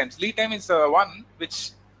the lead times. Lead time is one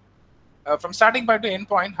which from starting point to end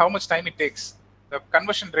point, how much time it takes, the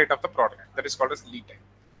conversion rate of the product, that is called as lead time.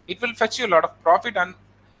 It will fetch you a lot of profit, and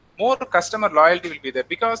more customer loyalty will be there,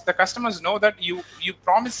 because the customers know that you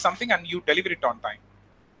promise something and you deliver it on time,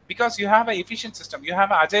 because you have an efficient system, you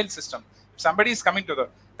have an agile system. If somebody is coming to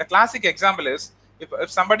the classic example is,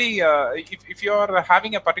 if somebody if you are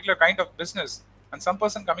having a particular kind of business, and some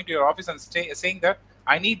person coming to your office and saying that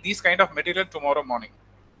I need these kind of material tomorrow morning,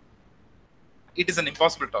 it is an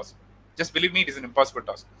impossible task. Just believe me, it is an impossible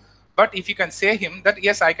task. But if you can say him that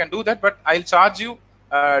yes, I can do that, but I'll charge you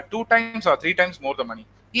 2 times or 3 times more the money,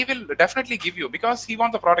 he will definitely give you, because he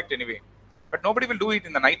wants the product anyway. But nobody will do it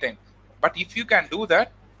in the night time. But if you can do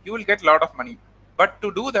that, you will get a lot of money. But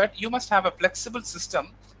to do that, you must have a flexible system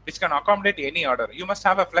which can accommodate any order. You must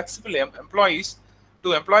have a flexible employees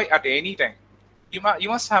to employ at any time. You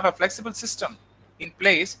must have a flexible system in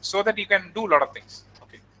place so that you can do a lot of things.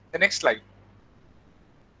 Okay. The next slide.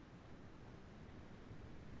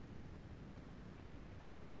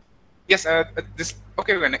 Yes, this.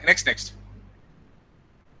 Okay, next.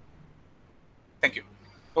 Thank you.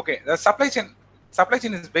 Okay, the supply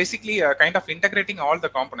chain is basically kind of integrating all the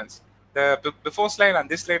components. The before slide and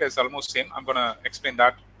this slide is almost same. I'm gonna explain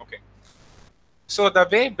that. Okay. So the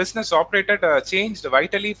way business operated changed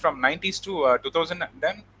vitally from 90s to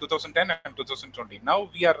 2010 and 2020. Now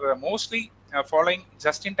we are mostly following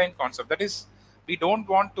just-in-time concept. That is, we don't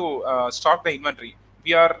want to stock the inventory.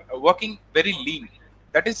 We are working very lean.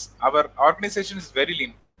 That is, our organization is very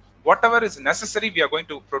lean. Whatever is necessary, we are going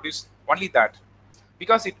to produce only that.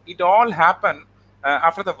 Because it all happened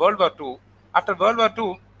after the World War II. After World War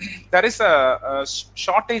II, there is a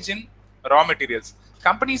shortage in raw materials.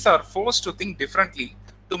 Companies are forced to think differently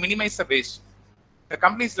to minimize the waste. The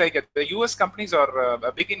companies like the US companies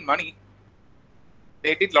are big in money.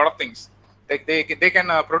 They did a lot of things. They can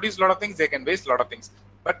produce a lot of things. They can waste a lot of things.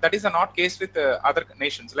 But that is not case with other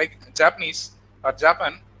nations like Japanese or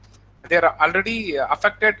Japan. They are already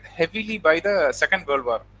affected heavily by the Second World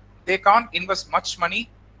War. They can't invest much money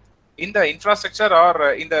in the infrastructure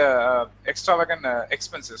or in the extravagant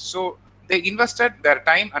expenses. So they invested their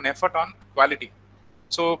time and effort on quality.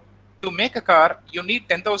 So to make a car, you need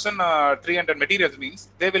 10,300 materials, means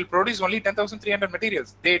they will produce only 10,300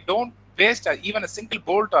 materials. They don't waste even a single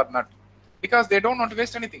bolt or nut, because they don't want to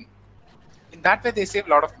waste anything. In that way, they save a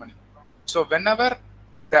lot of money. So whenever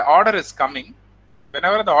the order is coming,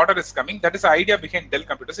 that is the idea behind Dell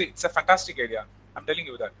computers. It's a fantastic idea. I'm telling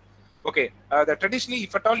you that. Okay, traditionally,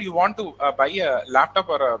 if at all you want to buy a laptop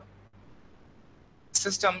or a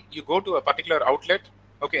system, you go to a particular outlet.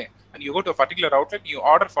 Okay, and you go to a particular outlet, you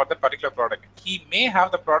order for that particular product. He may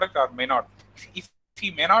have the product or may not. If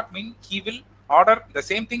he may not, mean he will order the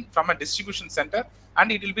same thing from a distribution center,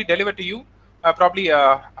 and it will be delivered to you probably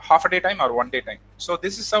half a day time or 1 day time. So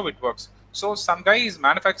this is how it works. So some guy is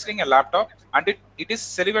manufacturing a laptop, and it is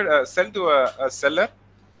sell to a seller,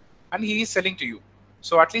 and he is selling to you.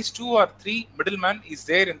 So at least 2 or 3 middlemen is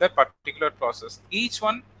there in that particular process. Each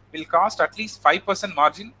one will cost at least 5%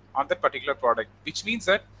 margin on that particular product, which means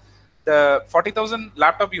that the 40,000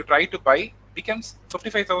 laptop you try to buy becomes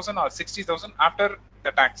 55,000 or 60,000 after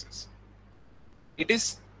the taxes. It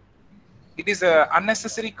is a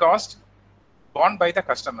unnecessary cost borne by the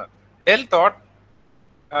customer. Dell thought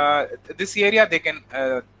this area they can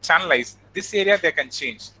channelize, this area they can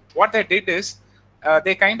change. What they did is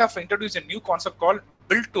they kind of introduced a new concept called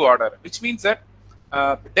build to order, which means that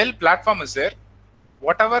Dell platform is there.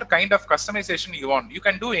 Whatever kind of customization you want, you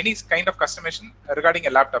can do any kind of customization regarding a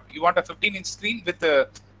laptop. You want a 15-inch screen with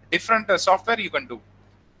different software, you can do.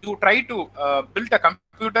 You try to build a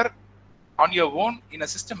computer on your own in a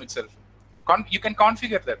system itself. You can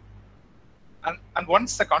configure that. And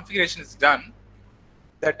once the configuration is done,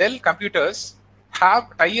 the Dell computers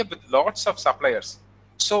have tie-up with lots of suppliers.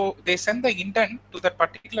 So they send the intent to that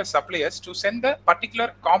particular suppliers to send the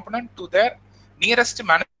particular component to their nearest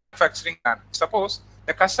manufacturing plant. Suppose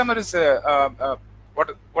the customer is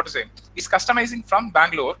is customizing from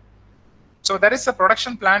Bangalore. So there is a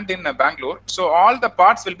production plant in Bangalore. So all the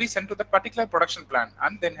parts will be sent to that particular production plant,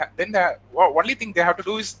 and then the only thing they have to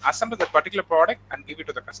do is assemble that particular product and give it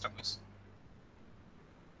to the customers.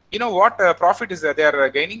 You know what profit is they are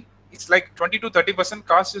gaining? It's like 20 to 30%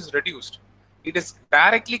 cost is reduced. It is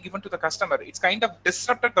directly given to the customer. It's kind of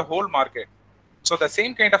disrupted the whole market. So the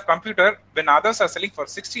same kind of computer, when others are selling for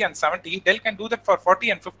 60 and 70, Dell can do that for 40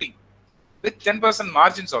 and 50 with 10%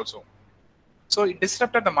 margins also. So it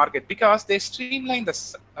disrupted the market because they streamline the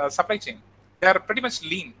supply chain. They are pretty much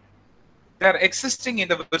lean. They are existing in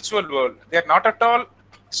the virtual world. They are not at all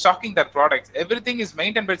stocking their products. Everything is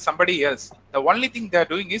maintained by somebody else. The only thing they are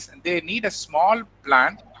doing is they need a small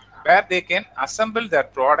plant where they can assemble their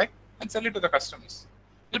product and sell it to the customers.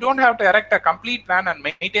 You don't have to erect a complete plan and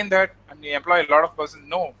maintain that and you employ a lot of persons.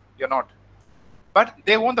 No, you're not. But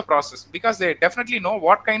they own the process because they definitely know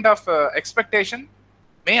what kind of expectation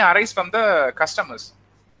may arise from the customers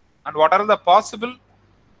and what are the possible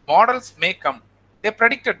models may come. They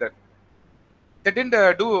predicted that. They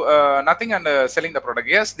didn't do nothing and selling the product.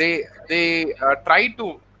 Yes, they tried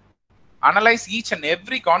to analyze each and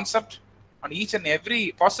every concept on each and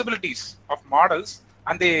every possibilities of models,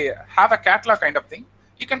 and they have a catalog kind of thing.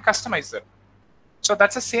 You can customize that. So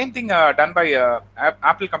that's the same thing done by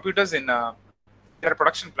Apple computers in their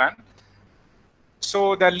production plan.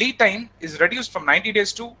 So the lead time is reduced from 90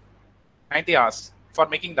 days to 90 hours for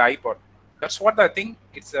making the iPod. That's what I think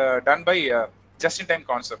it's done by just-in-time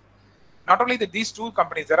concept. Not only that, these two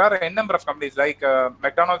companies, there are a number of companies like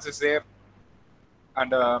McDonald's is there,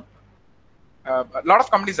 and a lot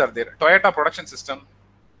of companies are there. Toyota Production System,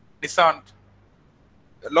 Nissan.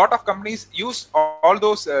 A lot of companies use all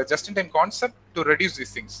those just-in-time concept to reduce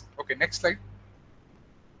these things. Okay, next slide.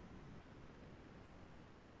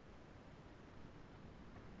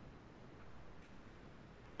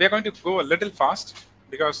 We are going to go a little fast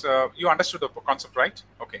because you understood the concept, right?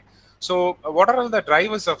 Okay. So what are all the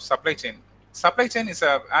drivers of supply chain? Supply chain is,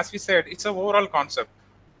 as we said, it's an overall concept.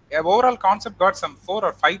 An overall concept got some 4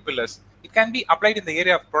 or 5 pillars. It can be applied in the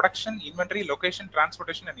area of production, inventory, location,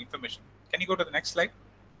 transportation, and information. Can you go to the next slide?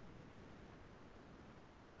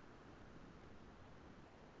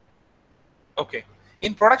 Okay.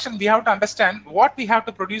 In production, we have to understand what we have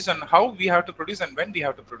to produce and how we have to produce and when we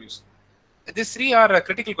have to produce. These three are a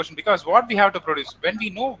critical question because what we have to produce, when we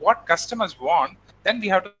know what customers want, then we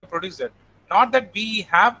have to produce that. Not that we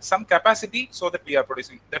have some capacity so that we are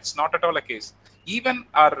producing. That's not at all a case. Even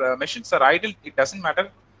our machines are idle, it doesn't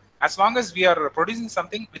matter. As long as we are producing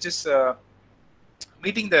something which is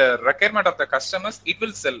meeting the requirement of the customers, it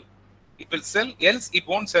will sell. It will sell, else it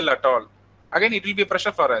won't sell at all. Again, it will be a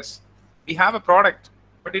pressure for us. We have a product,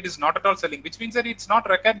 but it is not at all selling, which means that it's not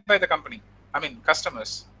required by the company. I mean,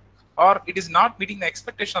 customers. Or it is not meeting the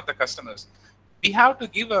expectation of the customers. We have to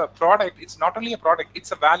give a product. It's not only a product,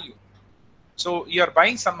 it's a value. So you're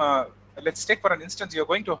buying some, let's take for an instance, you're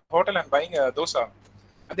going to a hotel and buying a dosa,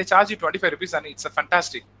 and they charge you 25 rupees and it's a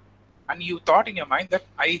fantastic. And you thought in your mind that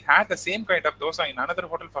I had the same kind of dosa in another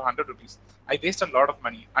hotel for 100 rupees. I wasted a lot of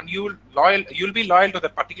money. And you'll be loyal to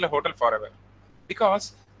that particular hotel forever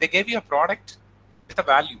because they gave you a product with a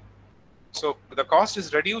value. So the cost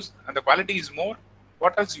is reduced and the quality is more.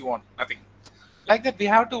 What else you want? Nothing. Like that, we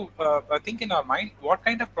have to think in our mind what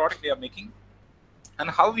kind of product we are making and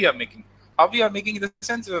how we are making. How we are making in the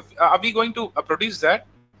sense of, are we going to produce that?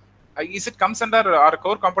 Is it comes under our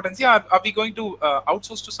core competency? Or are we going to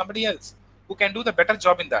outsource to somebody else who can do the better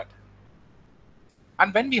job in that?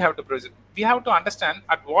 And when we have to produce it, we have to understand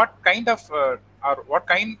at what kind of what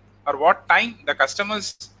time the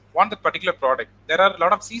customers want the particular product. There are a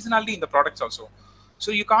lot of seasonality in the products also. So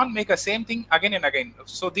you can't make the same thing again and again.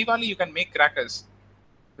 So Diwali, you can make crackers.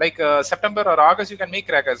 Like September or August, you can make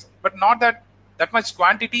crackers, but not that much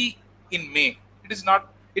quantity in May. It is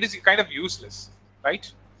not. It is kind of useless,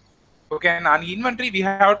 right? Okay, and on inventory, we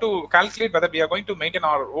have to calculate whether we are going to maintain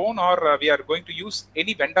our own or we are going to use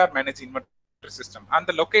any vendor managed inventory system. And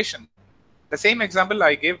the location, the same example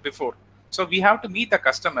I gave before. So we have to meet the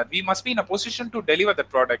customer. We must be in a position to deliver the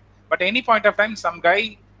product. But at any point of time, some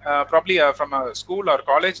guy probably from a school or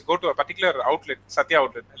college go to a particular outlet, Satya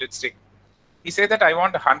outlet, let's take. He said that I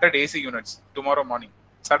want 100 AC units tomorrow morning.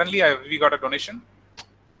 Suddenly we got a donation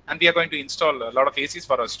and we are going to install a lot of ACs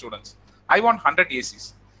for our students. I want 100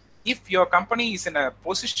 ACs. If your company is in a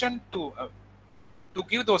position to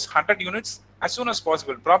give those 100 units as soon as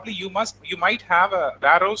possible, probably you might have a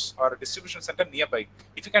warehouse or a distribution center nearby.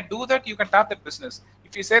 If you can do that, you can tap that business.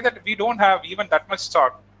 If you say that we don't have even that much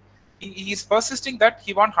stock, he is persisting that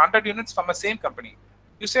he wants 100 units from the same company.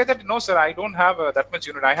 You say that, no, sir, I don't have that much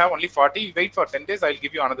unit. I have only 40. Wait for 10 days. I'll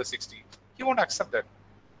give you another 60. He won't accept that.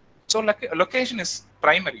 So location is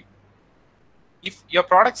primary. If your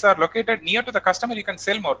products are located near to the customer, you can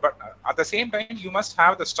sell more. But at the same time, you must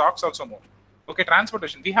have the stocks also more. Okay,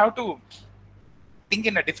 transportation. We have to think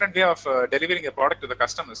in a different way of delivering a product to the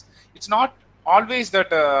customers. It's not always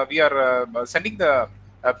that we are sending the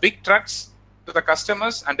big trucks to the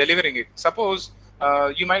customers and delivering it. Suppose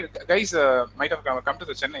you guys might have come to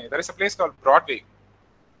the Chennai. There is a place called Broadway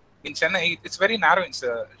in Chennai. It's very narrow in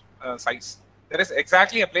size. There is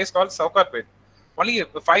exactly a place called Saukarpet. Only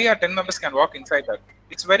 5 or 10 members can walk inside that.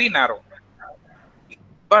 It's very narrow.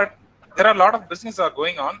 But there are a lot of businesses are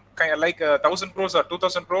going on, kind of like 1,000 crores or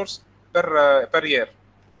 2,000 crores per year.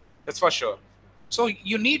 That's for sure. So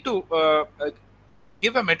you need to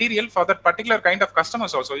give a material for that particular kind of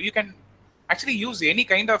customers also. You can actually use any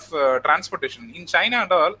kind of transportation. In China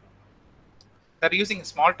and all, they're using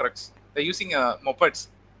small trucks, they're using mopeds,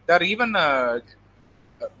 they're even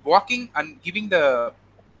walking and giving the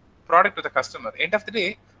product to the customer. End of the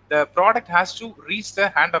day, the product has to reach the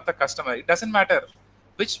hand of the customer. It doesn't matter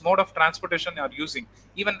which mode of transportation you are using.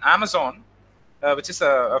 Even Amazon, which is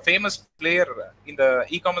a famous player in the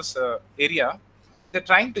e-commerce area, they're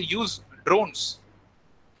trying to use drones.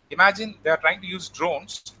 Imagine they are trying to use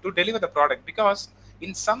drones to deliver the product, because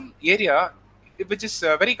in some area which is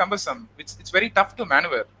very cumbersome, it's very tough to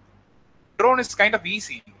maneuver. Drone is kind of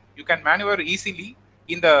easy. You can maneuver easily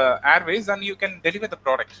in the airways and you can deliver the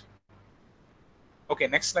product. Okay,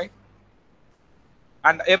 next slide.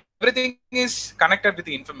 And everything is connected with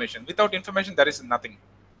the information. Without information, there is nothing.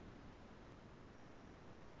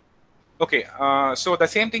 Okay, so the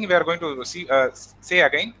same thing we are going to see say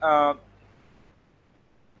again.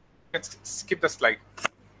 Let's skip the slide.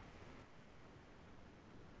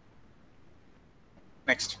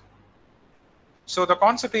 Next. So the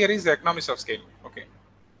concept here is the economies of scale. Okay.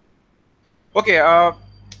 Okay.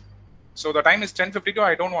 So the time is 10:52.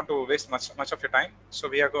 I don't want to waste much of your time. So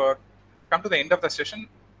we are going to come to the end of the session.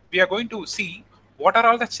 We are going to see what are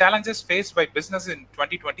all the challenges faced by business in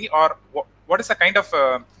 2020, or what is the kind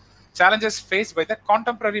of challenges faced by the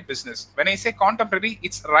contemporary business. When I say contemporary,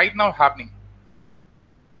 it's right now happening.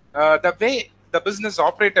 The way the business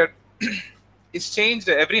operated is changed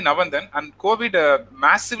every now and then, and COVID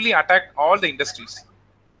massively attacked all the industries.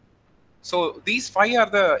 So these 5 are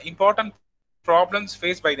the important problems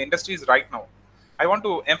faced by the industries right now. I want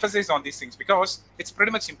to emphasize on these things because it's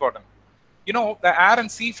pretty much important. You know, the air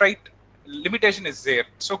and sea freight limitation is there.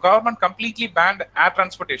 So government completely banned air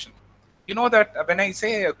transportation. You know that when I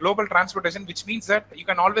say global transportation, which means that you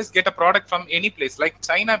can always get a product from any place. Like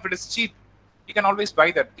China, if it is cheap, you can always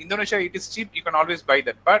buy that. Indonesia, it is cheap, you can always buy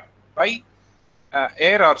that. But by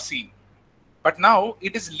air or sea. But now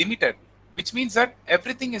it is limited, which means that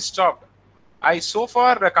everything is stopped. I so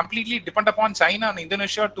far completely depend upon China and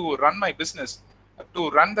Indonesia to run my business, to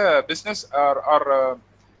run the business or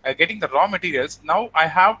getting the raw materials. Now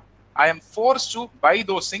I am forced to buy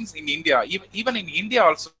those things in India. Even in India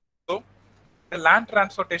also, the land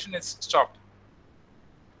transportation is stopped.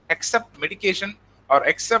 Except medication or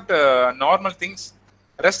except normal things,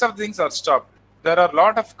 rest of the things are stopped. There are a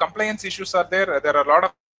lot of compliance issues are there. There are a lot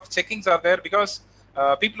of checkings are there because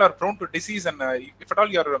people are prone to disease, and if at all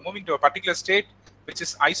you are moving to a particular state which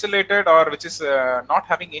is isolated or which is not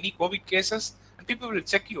having any COVID cases, and people will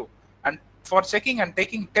check you. And for checking and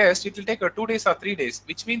taking tests, it will take 2 days or 3 days,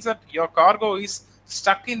 which means that your cargo is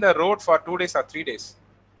stuck in the road for 2 days or 3 days.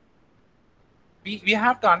 We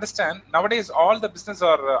have to understand nowadays all the business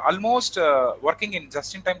are almost working in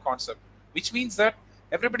just-in-time concept, which means that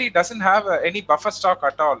everybody doesn't have any buffer stock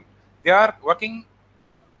at all. They are working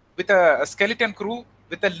with a skeleton crew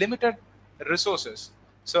with a limited resources.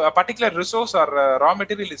 So a particular resource or raw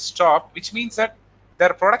material is stopped, which means that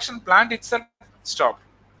their production plant itself stopped.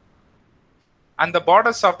 And the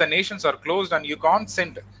borders of the nations are closed and you can't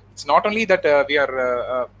send. It's not only that we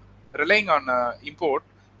are relying on import,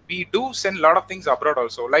 we do send a lot of things abroad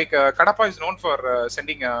also. Like Kadapa is known for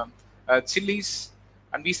sending chilies,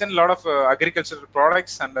 and we send a lot of agricultural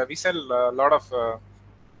products, and we sell a lot of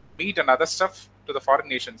meat and other stuff to the foreign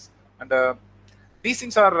nations. And these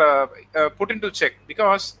things are put into check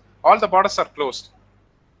because all the borders are closed.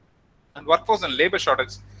 And workforce and labor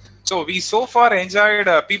shortage. So we so far enjoyed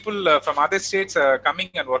people from other states coming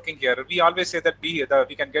and working here. We always say that we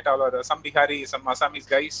can get some Bihari, some Assamese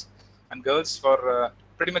guys and girls for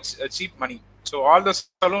pretty much cheap money. So all the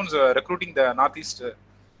salons recruiting the Northeast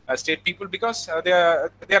state people because they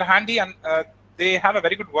are handy and they have a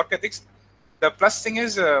very good work ethics. The plus thing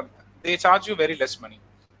is they charge you very less money.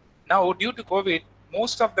 Now due to COVID,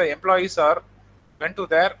 most of the employees went to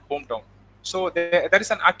their hometown. So there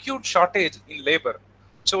is an acute shortage in labor.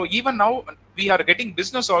 So even now we are getting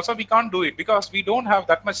business also, we can't do it because we don't have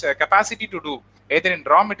that much capacity to do either in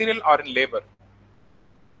raw material or in labor.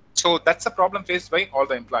 So that's a problem faced by all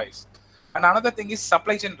the employees. And another thing is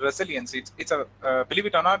supply chain resilience. It's a believe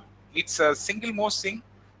it or not, it's a single most thing.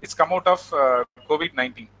 It's come out of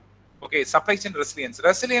COVID-19. Okay, supply chain resilience.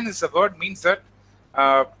 Resilience is a word means that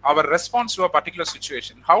our response to a particular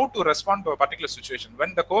situation. How to respond to a particular situation.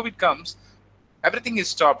 When the COVID comes, everything is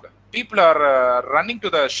stopped. People are running to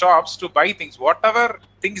the shops to buy things. Whatever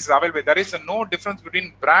things is available, there is no difference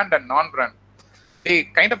between brand and non-brand. They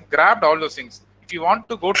kind of grabbed all those things. If you want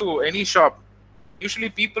to go to any shop, usually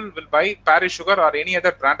people will buy Paris sugar or any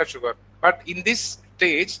other brand of sugar. But in this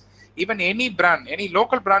stage, Even any brand, any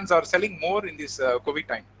local brands are selling more in this COVID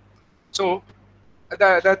time. So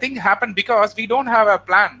the thing happened because we don't have a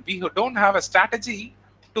plan, we don't have a strategy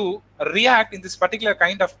to react in this particular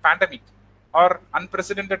kind of pandemic or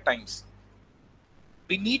unprecedented times.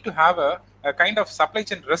 We need to have a kind of supply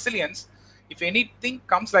chain resilience. If anything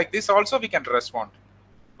comes like this also, we can respond.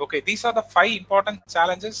 Okay, these are the 5 important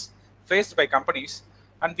challenges faced by companies,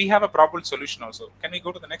 and we have a probable solution also. Can we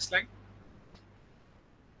go to the next slide?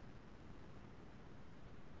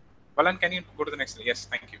 Balan, can you go to the next slide? Yes,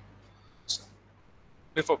 thank you. So,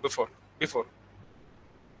 before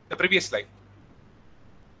the previous slide.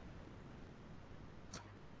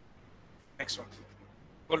 Next one.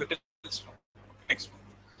 Go a little strong. Next one.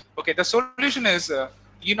 Okay, the solution is,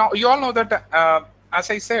 you all know that, as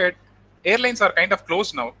I said, airlines are kind of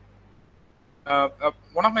closed now.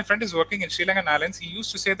 One of my friends is working in Sri Lankan Airlines. He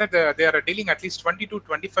used to say that they are dealing at least 20 to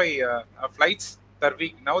 25 flights per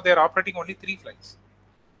week. Now they are operating only 3 flights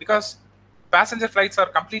because passenger flights are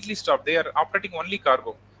completely stopped. They are operating only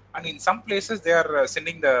cargo, and in some places they are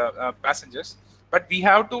sending the passengers. But we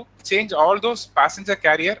have to change all those passenger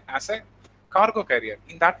carrier as a cargo carrier.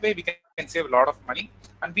 In that way, we can save a lot of money,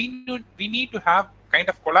 and we need to have kind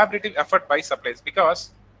of collaborative effort by suppliers, because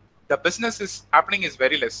the business is happening is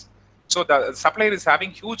very less. So the supplier is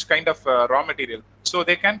having huge kind of raw material, so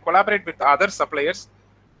they can collaborate with other suppliers,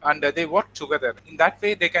 and they work together. In that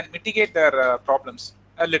way, they can mitigate their problems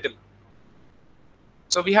a little.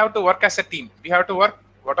 So we have to work as a team. We have to work,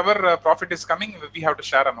 whatever profit is coming, we have to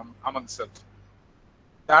share among ourselves.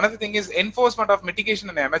 The another thing is enforcement of mitigation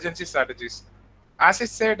and emergency strategies. As I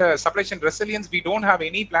said, supply chain resilience, we don't have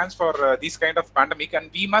any plans for these kind of pandemic,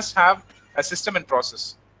 and we must have a system and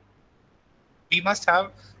process. We must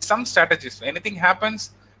have some strategies. Anything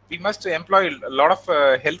happens, we must employ a lot of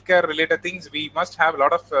healthcare related things. We must have a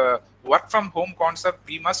lot of work from home concept.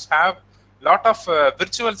 We must have a lot of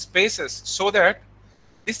virtual spaces, so that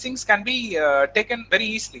these things can be taken very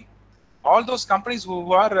easily. All those companies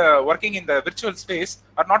who are working in the virtual space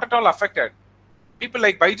are not at all affected. People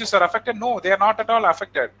like Byju's are affected? No, they are not at all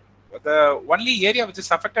affected. The only area which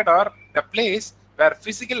is affected are the place where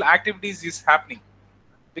physical activities is happening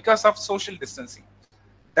because of social distancing.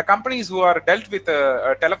 The companies who are dealt with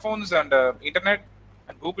telephones and internet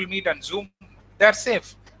and Google Meet and Zoom, they are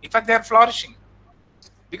safe. In fact, they are flourishing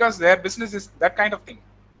because their business is that kind of thing.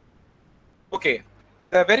 Okay,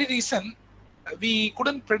 the very reason we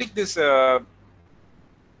couldn't predict this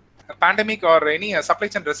pandemic or any supply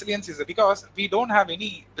chain resilience is because we don't have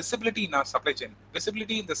any visibility in our supply chain.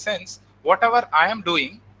 Visibility in the sense, whatever I am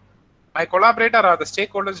doing, my collaborator or the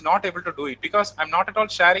stakeholder is not able to do it because I'm not at all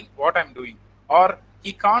sharing what I'm doing, or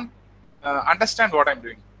he can't understand what I'm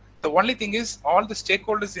doing. The only thing is, all the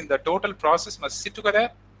stakeholders in the total process must sit together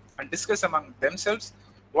and discuss among themselves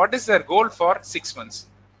what is their goal for 6 months.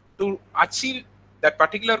 To achieve that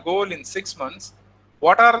particular goal in 6 months,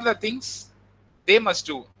 what are the things they must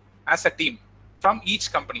do as a team from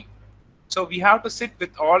each company. So we have to sit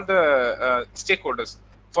with all the stakeholders.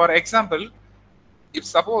 For example, if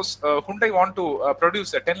suppose Hyundai want to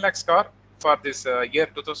produce a 10 lakhs car for this year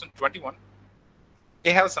 2021,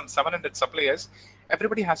 they have some 700 suppliers.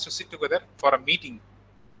 Everybody has to sit together for a meeting,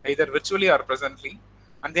 either virtually or presently,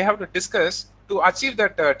 and they have to discuss to achieve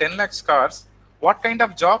that 10 lakhs cars, what kind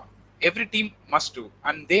of job every team must do.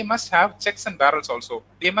 And they must have checks and barrels also.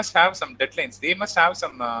 They must have some deadlines. They must have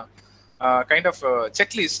some kind of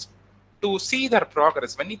checklist to see their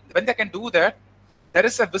progress. When they can do that, there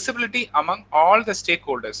is a visibility among all the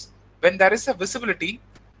stakeholders. When there is a visibility,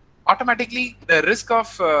 automatically the risk of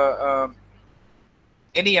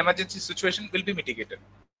any emergency situation will be mitigated.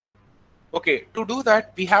 Okay, to do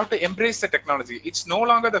that, we have to embrace the technology. It's no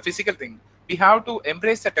longer the physical thing. We have to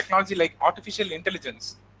embrace the technology like artificial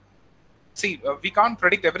intelligence. See, we can't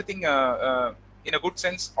predict everything in a good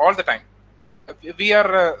sense all the time. We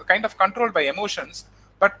are kind of controlled by emotions,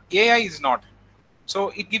 but AI is not.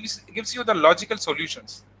 So it gives you the logical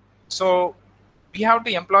solutions. So we have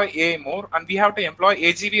to employ AI more, and we have to employ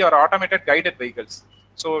AGV or automated guided vehicles.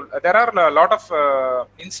 So there are a lot of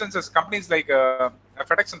instances, companies like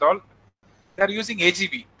FedEx and all, they are using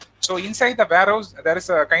AGV. So inside the warehouse, there is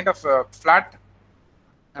a kind of flat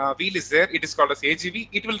wheel is there. It is called as AGV.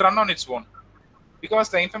 It will run on its own because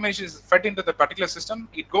the information is fed into the particular system.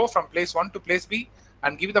 It go from place 1 to place B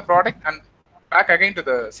and give the product and back again to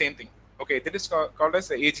the same thing. Okay, that is called as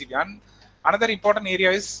AGV. And another important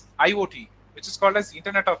area is IoT, which is called as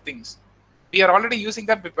Internet of Things. We are already using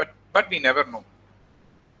that, but we never know.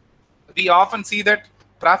 We often see that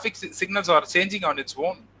traffic signals are changing on its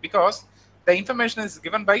own because the information is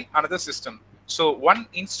given by another system. So one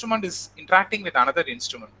instrument is interacting with another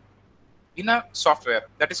instrument. in a software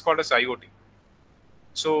that is called as IoT.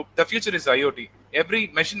 So the future is IoT. Every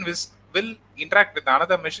machine will interact with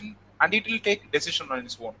another machine and it will take decision on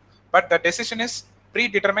its own. But the decision is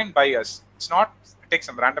predetermined by us. It's not take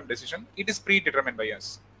some random decision. It is predetermined by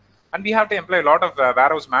us. And we have to employ a lot of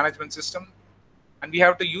warehouse management system, and we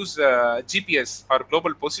have to use GPS or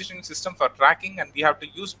global positioning system for tracking, and we have to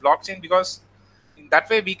use blockchain, because in that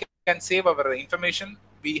way we can save our information.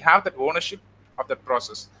 We have that ownership of that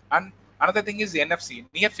process. And another thing is the NFC,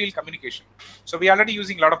 near field communication. So we are already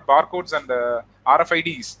using a lot of barcodes and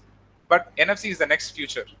RFIDs, but NFC is the next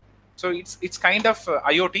future. So it's kind of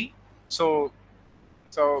IoT. So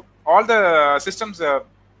all the systems,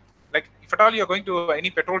 like if at all you're going to any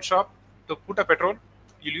petrol shop to put a petrol,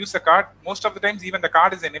 you'll use the card. Most of the times, even the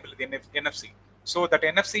card is enabled with NFC. So that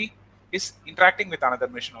NFC is interacting with another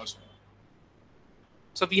machine also.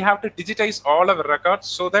 So we have to digitize all our records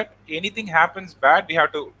so that anything happens bad, we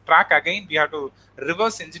have to track again. We have to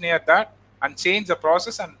reverse engineer that and change the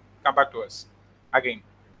process and come back to us again.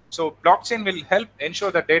 So blockchain will help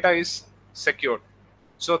ensure that data is secured.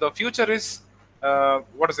 So the future is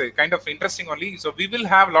kind of interesting only. So we will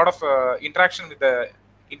have a lot of interaction with the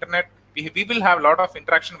internet. We will have a lot of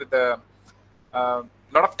interaction with the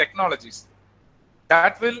lot of technologies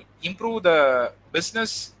that will improve the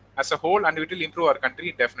business as a whole, and it will improve our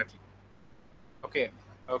country definitely. Okay.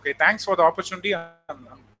 Thanks for the opportunity. I'm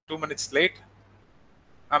 2 minutes late.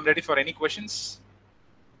 I'm ready for any questions.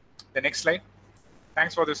 The next slide.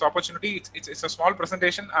 Thanks for this opportunity. It's a small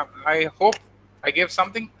presentation. I hope I gave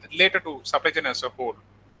something related to supply chain as a whole.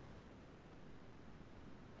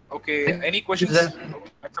 Okay. Any questions?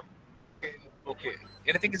 Okay.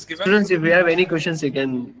 Anything is given? Students, if you have any questions, you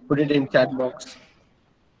can put it in chat box.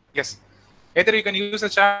 Yes. Either you can use the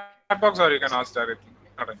chat box or you can ask directly.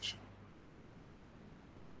 Not an issue.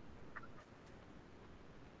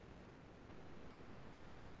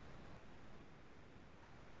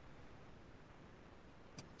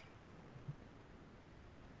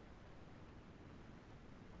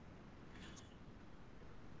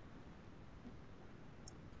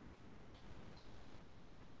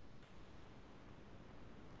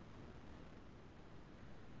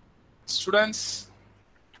 Students.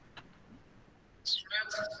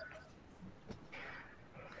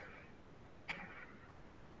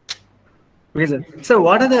 Okay, sir. So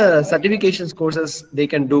what are the certifications courses they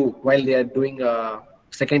can do while they are doing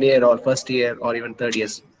second year or first year or even third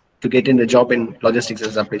years to get in the job in logistics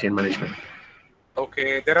and supply chain management?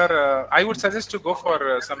 Okay, there are. I would suggest to go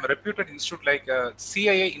for some reputed institute like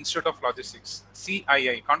CIA Institute of Logistics,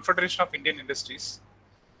 CII, Confederation of Indian Industries.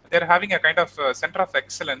 They're having a kind of center of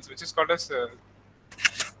excellence, which is called as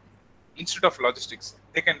Institute of Logistics.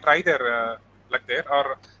 They can try their luck there,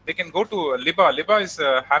 or they can go to LIBA. LIBA is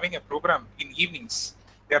having a program in evenings.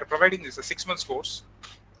 They are providing this a 6 months course.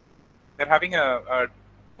 They're having a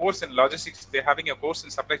course in logistics. They're having a course in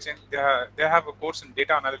supply chain. They have a course in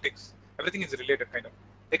data analytics. Everything is related, kind of.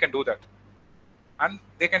 They can do that, and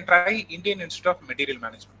they can try Indian Institute of Material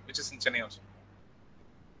Management, which is in Chennai also.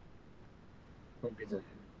 Okay, sir.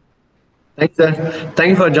 Thanks, sir. Thank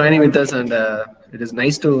you for joining with us, and it is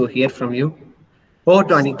nice to hear from you. Over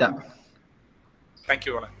to Anita. Thank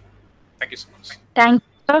you, Alan. Thank you so much. Thank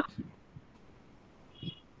you.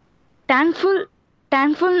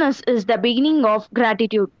 Thankfulness is the beginning of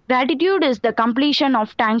gratitude. Gratitude is the completion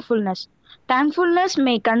of thankfulness. Thankfulness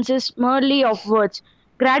may consist merely of words.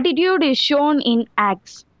 Gratitude is shown in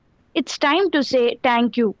acts. It's time to say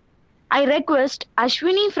thank you. I request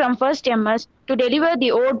Ashwini from First MS to deliver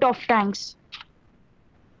the oath of thanks.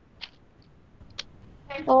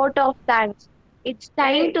 Vote of thanks. It's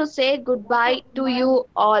time to say goodbye to you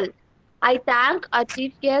all. I thank our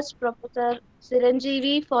chief guest, Professor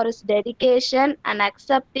Siranjeevi, for his dedication and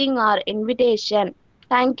accepting our invitation.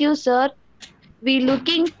 Thank you, sir. We're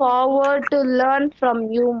looking forward to learn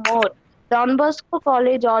from you more. Don Bosco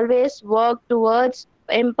College always work towards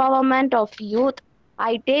empowerment of youth.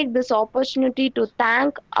 I take this opportunity to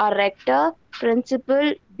thank our rector,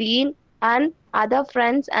 principal, dean, and other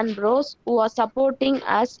friends and bros who are supporting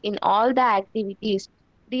us in all the activities.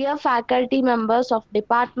 Dear faculty members of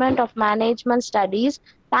Department of Management Studies,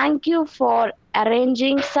 thank you for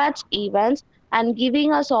arranging such events and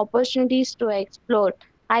giving us opportunities to explore.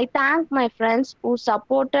 I thank my friends who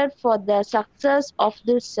supported for the success of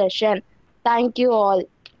this session. Thank you all.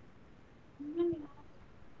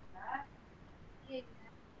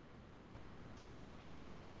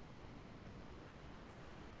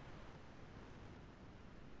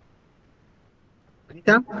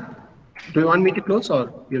 Anita, do you want me to close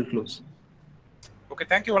or you'll close? Okay,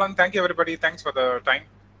 thank you, Alan. Thank you, everybody. Thanks for the time.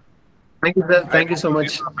 Thank you, sir. Thank you so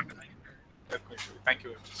much. Thank you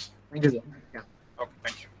very much. Thank you, sir. Yeah. Okay,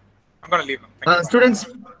 thank you. I'm gonna leave now. Thank you. Students,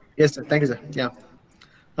 yes, sir. Thank you, sir.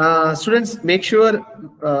 Yeah. Students, make sure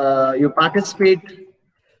you participate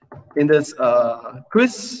in this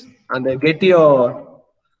quiz and get your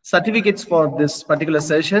certificates for this particular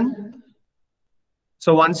session.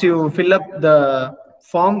 So once you fill up the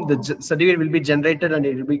form, the certificate will be generated and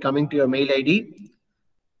it will be coming to your mail ID.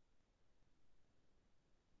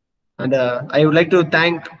 And I would like to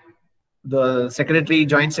thank the secretary,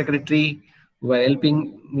 joint secretary, who are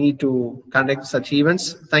helping me to conduct such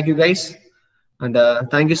events. Thank you, guys. And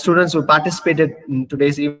thank you, students who participated in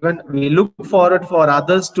today's event. We look forward for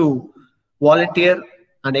others to volunteer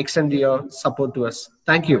and extend your support to us.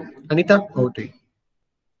 Thank you. Anita, over to you.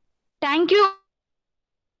 Thank you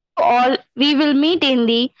all. We will meet in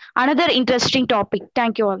the another interesting topic.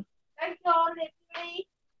 Thank you all. Thank you all, everybody.